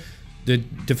well, the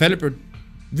developer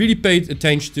really paid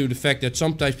attention to the fact that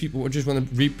sometimes people just want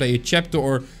to replay a chapter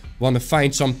or want to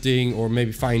find something or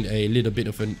maybe find a little bit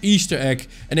of an Easter egg.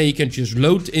 And then you can just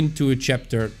load into a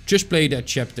chapter, just play that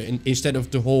chapter instead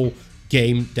of the whole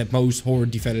game that most horror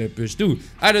developers do.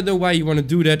 I don't know why you want to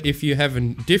do that if you have a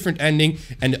different ending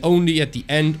and only at the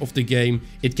end of the game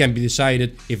it can be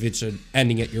decided if it's an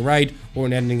ending at your right or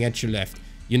an ending at your left.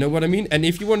 You know what I mean? And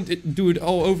if you want to do it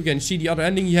all over again, see the other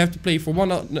ending, you have to play for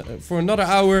another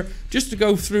hour just to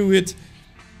go through it.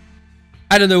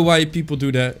 I don't know why people do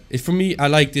that. For me, I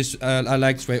like this. I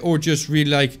like this way, or just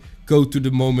really like go to the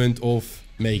moment of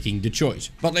making the choice.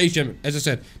 But ladies and gentlemen, as I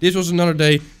said, this was another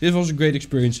day. This was a great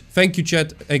experience. Thank you,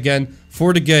 chat, again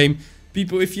for the game.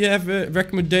 People, if you have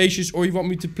recommendations or you want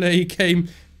me to play a game,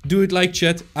 do it like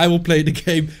chat. I will play the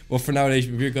game. But for nowadays,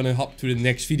 we're gonna hop to the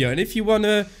next video. And if you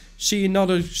wanna see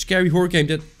another scary horror game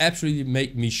that absolutely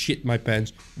make me shit my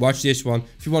pants, watch this one.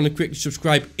 If you wanna quickly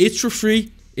subscribe, it's for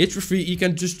free. It's for free. You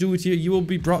can just do it here. You will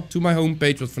be brought to my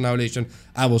homepage. But for nowadays,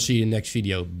 I will see you in the next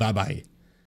video. Bye bye.